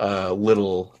quick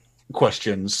little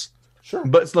questions. Sure,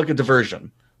 but it's like a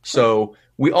diversion. So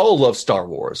we all love Star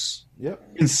Wars. Yep.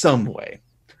 In some way.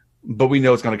 but we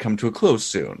know it's going to come to a close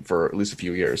soon for at least a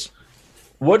few years.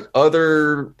 What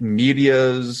other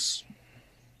medias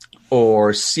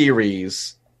or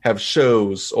series have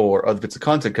shows or other bits of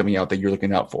content coming out that you're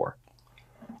looking out for?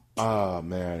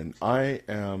 Man,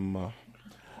 I'm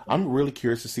really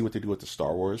curious to see what they do with the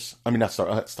Star Wars. I mean, not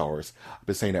Star Wars. I've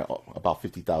been saying that about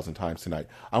 50,000 times tonight.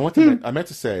 I meant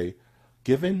to say,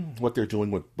 given what they're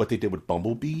doing with what they did with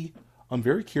Bumblebee, I'm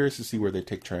very curious to see where they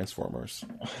take Transformers.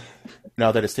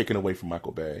 Now that it's taken away from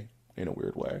Michael Bay in a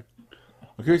weird way,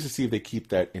 I'm curious to see if they keep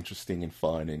that interesting and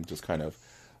fun and just kind of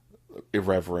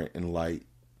irreverent and light,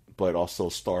 but also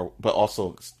Star Wars, but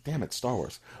also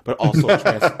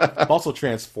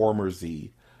Transformers-y.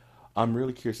 I'm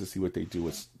really curious to see what they do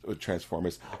with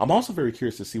Transformers. I'm also very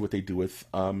curious to see what they do with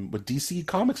what DC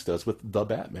Comics does with the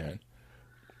Batman.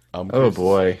 Oh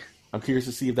boy. I'm curious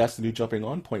to see if that's the new jumping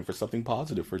on point for something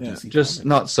positive for DC Just Comics.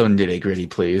 not so nitty-gritty,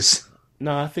 please.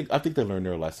 No, I think they learned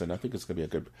their lesson. I think it's going to be a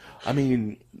good... I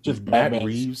mean, Just Matt Batman's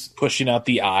Reeves... pushing out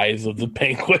the eyes of the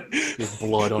penguin. His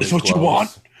blood on Is his what you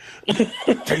gloves.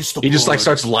 want? Taste the He just blood.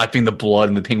 starts lapping the blood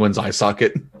in the penguin's eye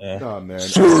socket. Oh, man.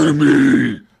 Serve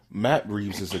me! Matt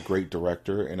Reeves is a great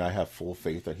director, and I have full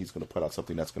faith that he's going to put out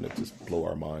something that's going to just blow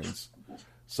our minds.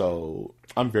 So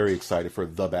I'm very excited for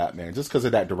The Batman, just because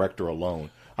of that director alone.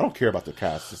 I don't care about the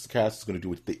cast. Just the cast is going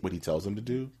to do what he tells them to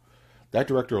do. That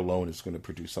director alone is going to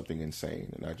produce something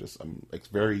insane, and I'm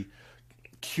very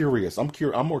curious. I'm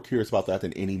more curious about that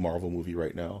than any Marvel movie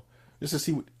right now. Just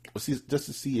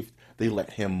to see if they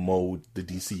let him mold the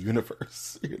DC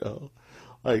universe.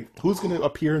 Like who's going to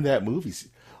appear in that movie?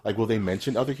 Like, will they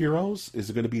mention other heroes? Is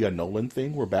it going to be a Nolan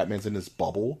thing where Batman's in this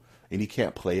bubble and he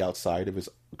can't play outside of his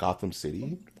Gotham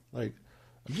City? Like,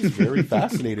 I'm just very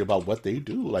fascinated about what they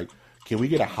do. Like, can we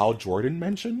get a Hal Jordan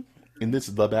mention in this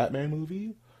The Batman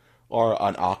movie? Or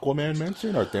an Aquaman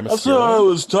mention? Or Themyscira? So I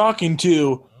was talking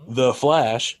to The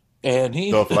Flash, and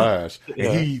The Flash.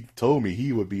 And he told me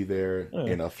he would be there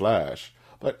in a Flash.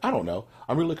 But I don't know.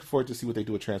 I'm really looking forward to see what they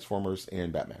do with Transformers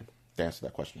and Batman. To answer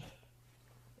that question.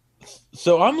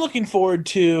 So I'm looking forward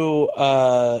to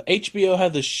HBO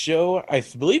has a show, I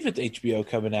believe it's HBO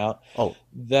coming out. Oh.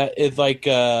 That is like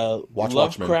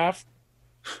Lovecraft.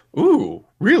 Ooh,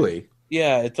 really?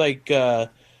 Yeah, it's like I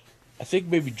think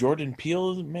maybe Jordan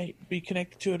Peele may be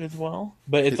connected to it as well.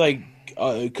 But it's like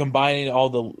combining all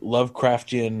the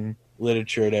Lovecraftian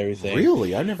literature and everything.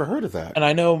 Really? I never heard of that. And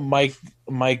I know Mike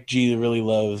G really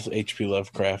loves H.P.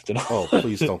 Lovecraft. And all. Oh,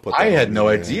 please don't put that I had on no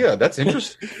me, idea. That's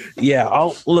interesting. Yeah,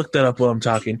 I'll look that up while I'm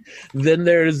talking. Then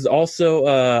there's also,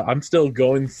 I'm still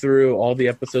going through all the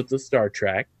episodes of Star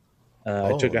Trek.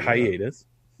 I took a hiatus.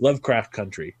 Lovecraft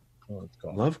Country. Oh, it's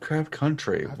called. Lovecraft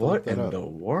Country. What in the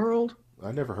world?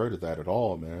 I never heard of that at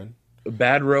all, man.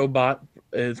 Bad Robot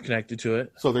is connected to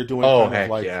it. So they're doing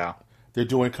they're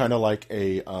doing kind of like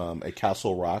a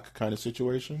Castle Rock kind of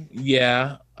situation.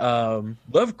 Yeah.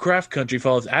 Lovecraft Country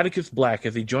follows Atticus Black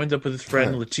as he joins up with his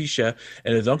friend Letitia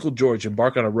and his uncle George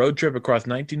embark on a road trip across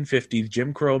 1950s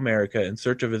Jim Crow America in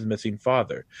search of his missing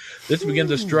father. This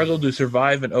begins a struggle to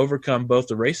survive and overcome both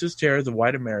the racist terrors of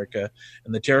white America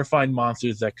and the terrifying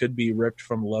monsters that could be ripped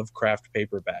from Lovecraft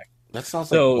paperback. That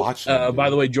sounds like watching. By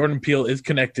the way, Jordan Peele is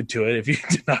connected to it. If you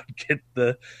did not get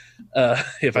the,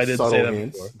 if I didn't say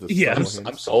that before, yeah,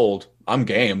 I'm sold. I'm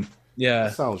game. Yeah,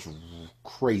 that sounds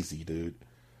crazy, dude.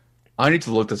 I need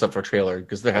to look this up for a trailer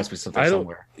because there has to be something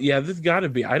somewhere. Yeah, there's got to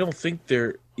be. I don't think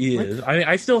there is.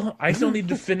 I still need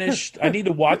to finish. I need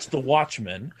to watch the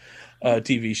Watchmen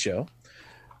TV show.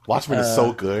 Watchmen is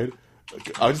so good.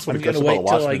 I just want to catch up on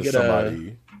Watchmen to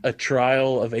somebody. A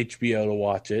trial of HBO to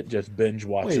watch it, just binge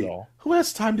watch it all. Who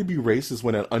has time to be racist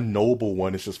when an unknowable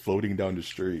one is just floating down the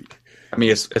street? I mean,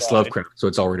 it's Lovecraft, so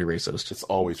it's already racist. It's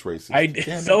always racist.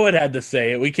 It had to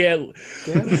say it. We can't.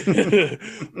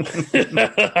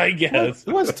 I guess.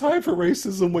 Who has time for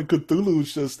racism when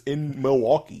Cthulhu's just in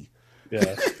Milwaukee?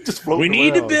 Yeah, just floating We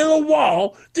need around. to build a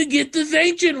wall to get this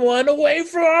ancient one away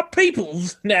from our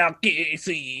peoples. Now,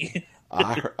 see.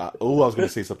 I was going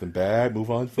to say something bad. Move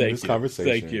on from this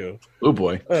conversation. Thank you. Oh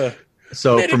boy.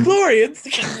 So midichlorians.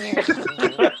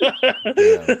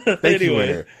 Thank you,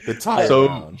 Winner. The tie.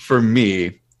 So for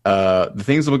me, the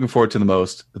things I'm looking forward to the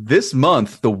most this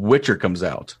month, The Witcher comes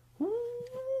out.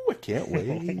 Ooh, I can't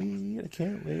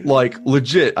wait. Like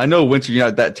legit, I know Winter, you're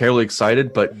not that terribly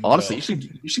excited, but honestly,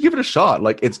 you should give it a shot.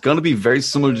 Like it's gonna be very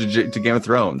similar to Game of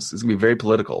Thrones. It's gonna be very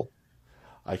political.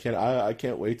 I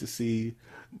can't wait to see.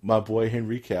 My boy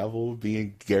Henry Cavill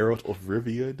being Geralt of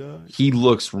Rivia, dog. He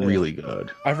looks really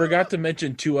good. I forgot to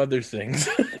mention two other things.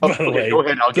 By the way, go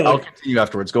ahead. I'll continue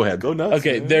afterwards. Go ahead. Go nuts.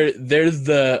 Okay, man. there's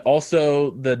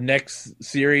also the next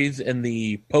series in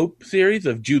the Pope series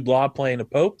of Jude Law playing a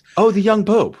Pope. Oh, the young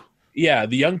Pope. Yeah,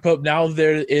 the young Pope. Now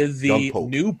there is the Pope.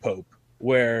 new Pope,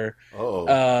 where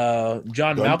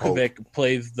John Malkovich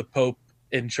plays the Pope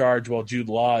in charge while Jude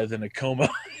Law is in a coma.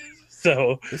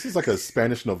 So this is like a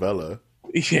Spanish novella.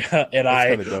 Yeah, and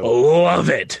I dope. love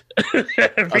it.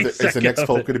 Is the next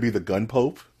Pope going to be the Gun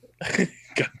Pope?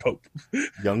 Gun Pope.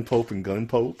 Young Pope and Gun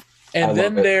Pope. And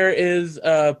then there is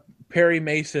a Perry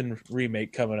Mason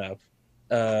remake coming up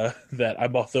that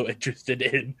I'm also interested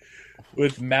in,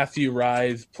 with Matthew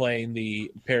Rhys playing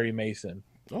the Perry Mason.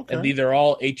 Okay. And these are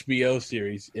all HBO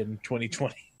series in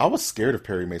 2020. I was scared of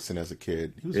Perry Mason as a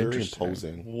kid. He was very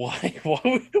imposing. Why?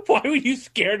 Why were you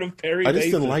scared of Perry Mason? I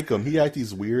just didn't like him. He had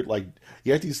these weird,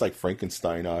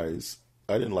 Frankenstein eyes.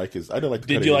 I didn't like his. I didn't like.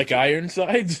 Did you like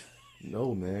Ironsides?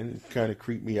 No, man. It kind of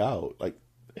creeped me out. Like,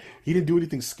 he didn't do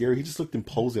anything scary. He just looked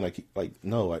imposing.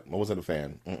 No, I wasn't a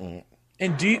fan.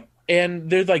 Mm-mm. And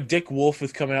there's like Dick Wolf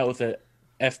is coming out with a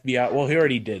FBI. Well, he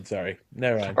already did. Sorry,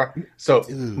 never mind. Right. So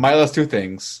my last two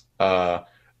things.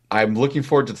 I'm looking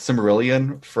forward to the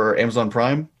Silmarillion for Amazon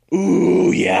Prime.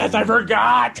 Ooh, yes, I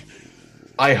forgot.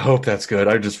 I hope that's good.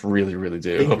 I just really, really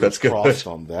do hope that's good. Crossed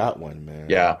on that one, man.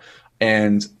 Yeah,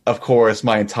 and of course,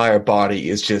 my entire body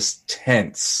is just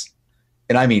tense,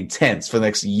 and I mean tense for the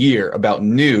next year about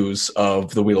news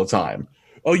of the Wheel of Time.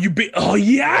 Oh,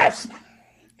 yes,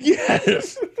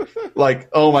 yes. Like,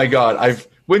 oh my god, how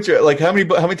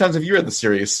many times have you read the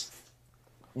series?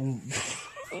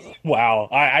 Wow,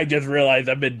 I just realized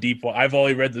I've been deep. I've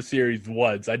only read the series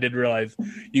once. I didn't realize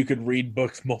you could read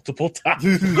books multiple times.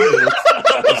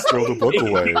 Just throw the book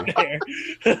away.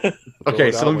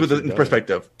 Okay, so let me put this in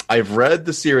perspective. I've read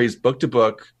the series book to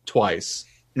book twice,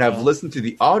 and I've listened to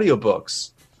the audiobooks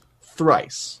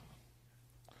thrice.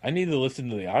 I need to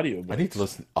listen to the audiobook. I need to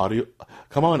listen audio.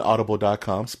 Come on,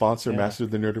 Audible.com. Sponsor Master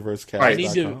of the Nerdiverse Cast.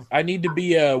 I need to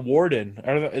be a warden.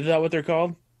 Is that what they're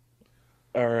called?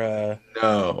 Or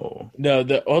no.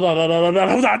 Hold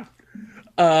on.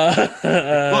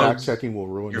 Fact checking will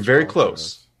ruin. You're very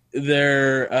close.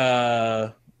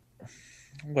 They're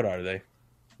what are they?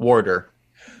 Warder.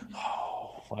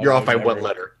 Oh, you're off by one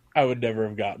letter. I would never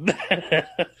have gotten that.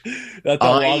 That's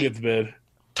how long it's been.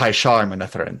 Taishar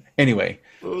Manethrin. Anyway,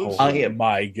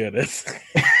 my goodness.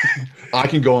 I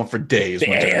can go on for days.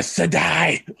 The Aes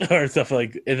Sedai or stuff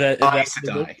like. Is that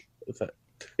Sedai? What's that?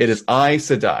 It is Aes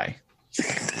Sedai.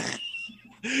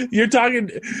 You're talking.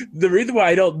 The reason why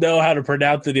I don't know how to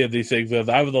pronounce any of these things is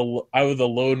I was a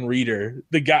lone reader.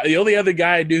 The only other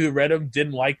guy I knew who read them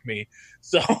didn't like me.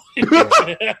 So,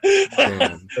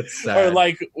 Damn, that's sad. Or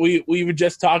like we would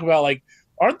just talk about like,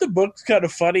 aren't the books kind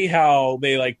of funny how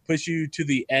they like push you to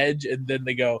the edge and then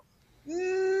they go,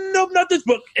 nope, not this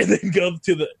book, and then go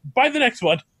to buy the next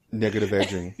one. Negative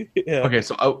edging. Yeah. Okay,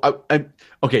 so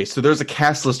so there's a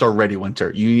cast list already,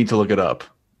 Winter. You need to look it up.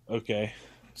 Okay.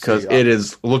 Because it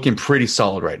is looking pretty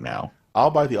solid right now.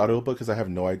 I'll buy the audiobook because I have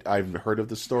no idea. I've heard of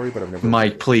the story, but I've never.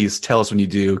 Mike, please tell us when you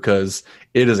do, because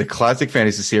it is a classic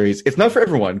fantasy series. It's not for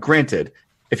everyone, granted.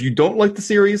 If you don't like the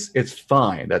series, it's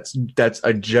fine. That's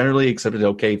a generally accepted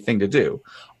okay thing to do.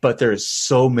 But there's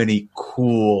so many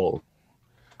cool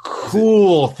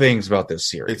things about this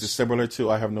series. Is it similar to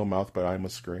I Have No Mouth, but I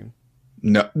Must Scream?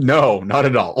 No, not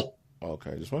at all.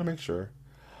 Okay, just want to make sure.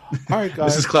 All right,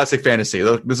 guys. This is classic fantasy.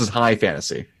 This is high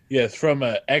fantasy. Yes, from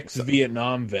an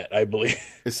ex-Vietnam vet, I believe.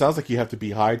 It sounds like you have to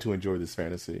be high to enjoy this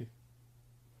fantasy.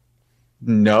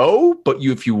 No, but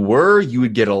if you were, you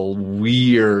would get a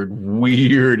weird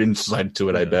insight to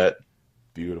it, I bet.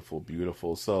 Beautiful,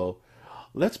 beautiful. So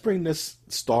let's bring this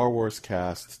Star Wars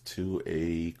cast to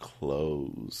a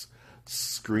close.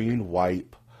 Screen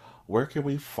wipe. Where can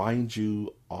we find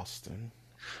you, Austin?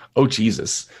 Oh,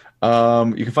 Jesus. You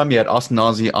can find me at Austin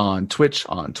Ozzy on Twitch,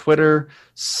 on Twitter,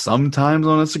 sometimes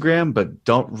on Instagram, but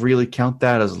don't really count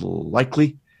that as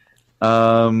likely.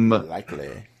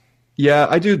 Likely. Yeah,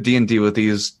 I do D&D with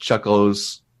these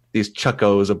chuckos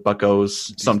or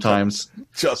buckos sometimes.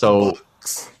 So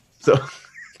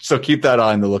keep that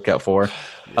on the lookout for.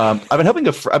 I've been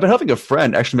helping a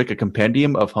friend actually make a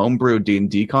compendium of homebrew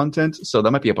D&D content, so that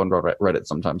might be up on Reddit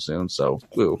sometime soon. So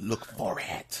look for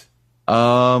it.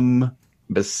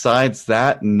 Besides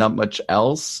that, not much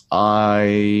else.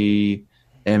 I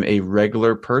am a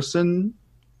regular person,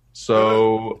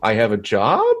 so I have a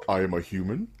job. I am a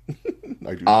human.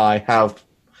 I do.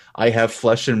 I have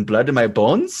flesh and blood in my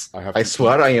bones. I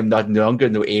swear I am not no longer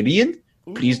no alien.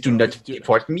 Please do not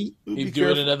deport me. He's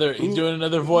doing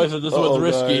another voice, and this one's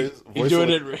risky. Guys. He's doing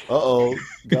it.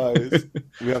 Guys,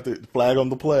 we have to flag on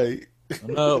the play.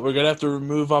 No, we're gonna have to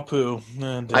remove Apu.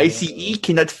 ICE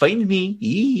cannot find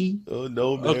me. Oh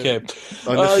no, man. Okay,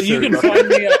 you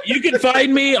can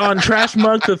find me on Trash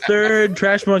Monk the Third,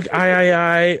 Trash Monk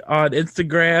III on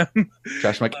Instagram,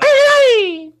 Trash Monk.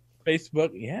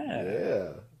 Facebook.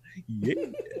 Yeah.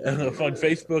 On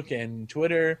Facebook and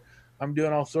Twitter. I'm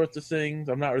doing all sorts of things.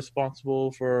 I'm not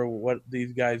responsible for what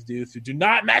these guys do, so do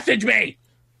not message me.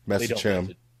 Message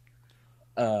him.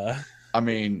 I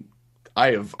mean,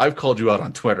 I've called you out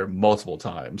on Twitter multiple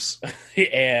times,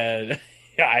 and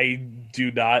I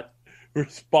do not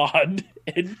respond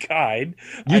in kind.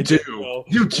 You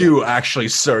do, actually,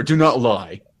 sir. Do not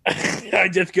lie. I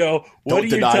just go, what Don't are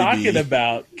you deny talking me.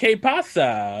 about? Que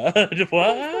pasa?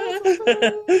 What?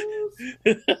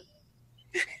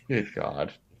 Good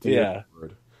God. Yeah.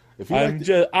 Lord. If you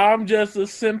I'm just a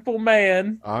simple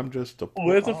man I'm just a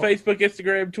with a Facebook,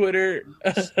 Instagram, Twitter,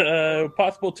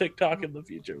 possible TikTok in the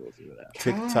future. We'll see what happens.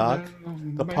 TikTok.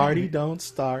 The party don't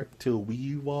start till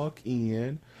we walk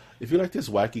in. If you like this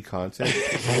wacky content,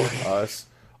 support us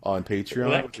on Patreon.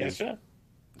 That Kesha?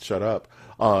 Shut up.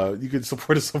 You can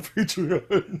support us on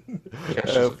Patreon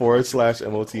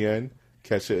 /MOTN.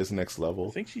 Kesha is next I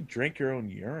level. think she drank her own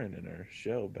urine in her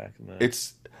show back in the.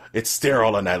 It's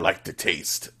sterile and I like the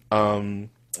taste. I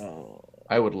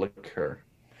would lick her.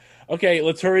 Okay,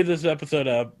 let's hurry this episode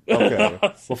up. Okay.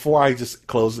 Before I just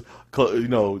close,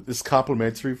 it's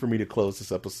complimentary for me to close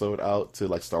this episode out to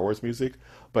like Star Wars music,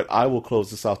 but I will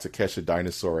close this out to Kesha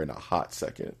Dinosaur in a hot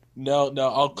second. No,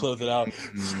 I'll close it out.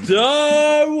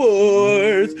 Star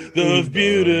Wars, those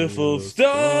beautiful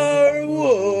Star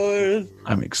Wars.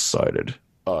 I'm excited.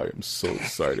 I am so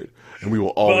excited. And we will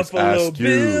always Buffalo ask you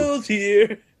Bill's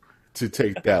here. to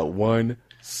take that one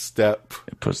step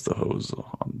It puts the hose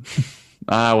on.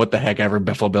 What the heck ever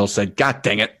Buffalo Bill said. God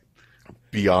dang it.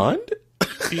 beyond.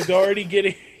 He's already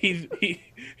getting.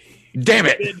 Damn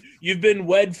it. You've been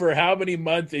wed for how many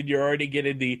months, and you're already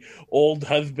getting the old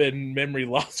husband memory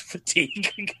loss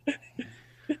fatigue.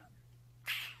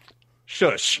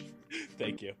 Shush.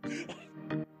 Thank you.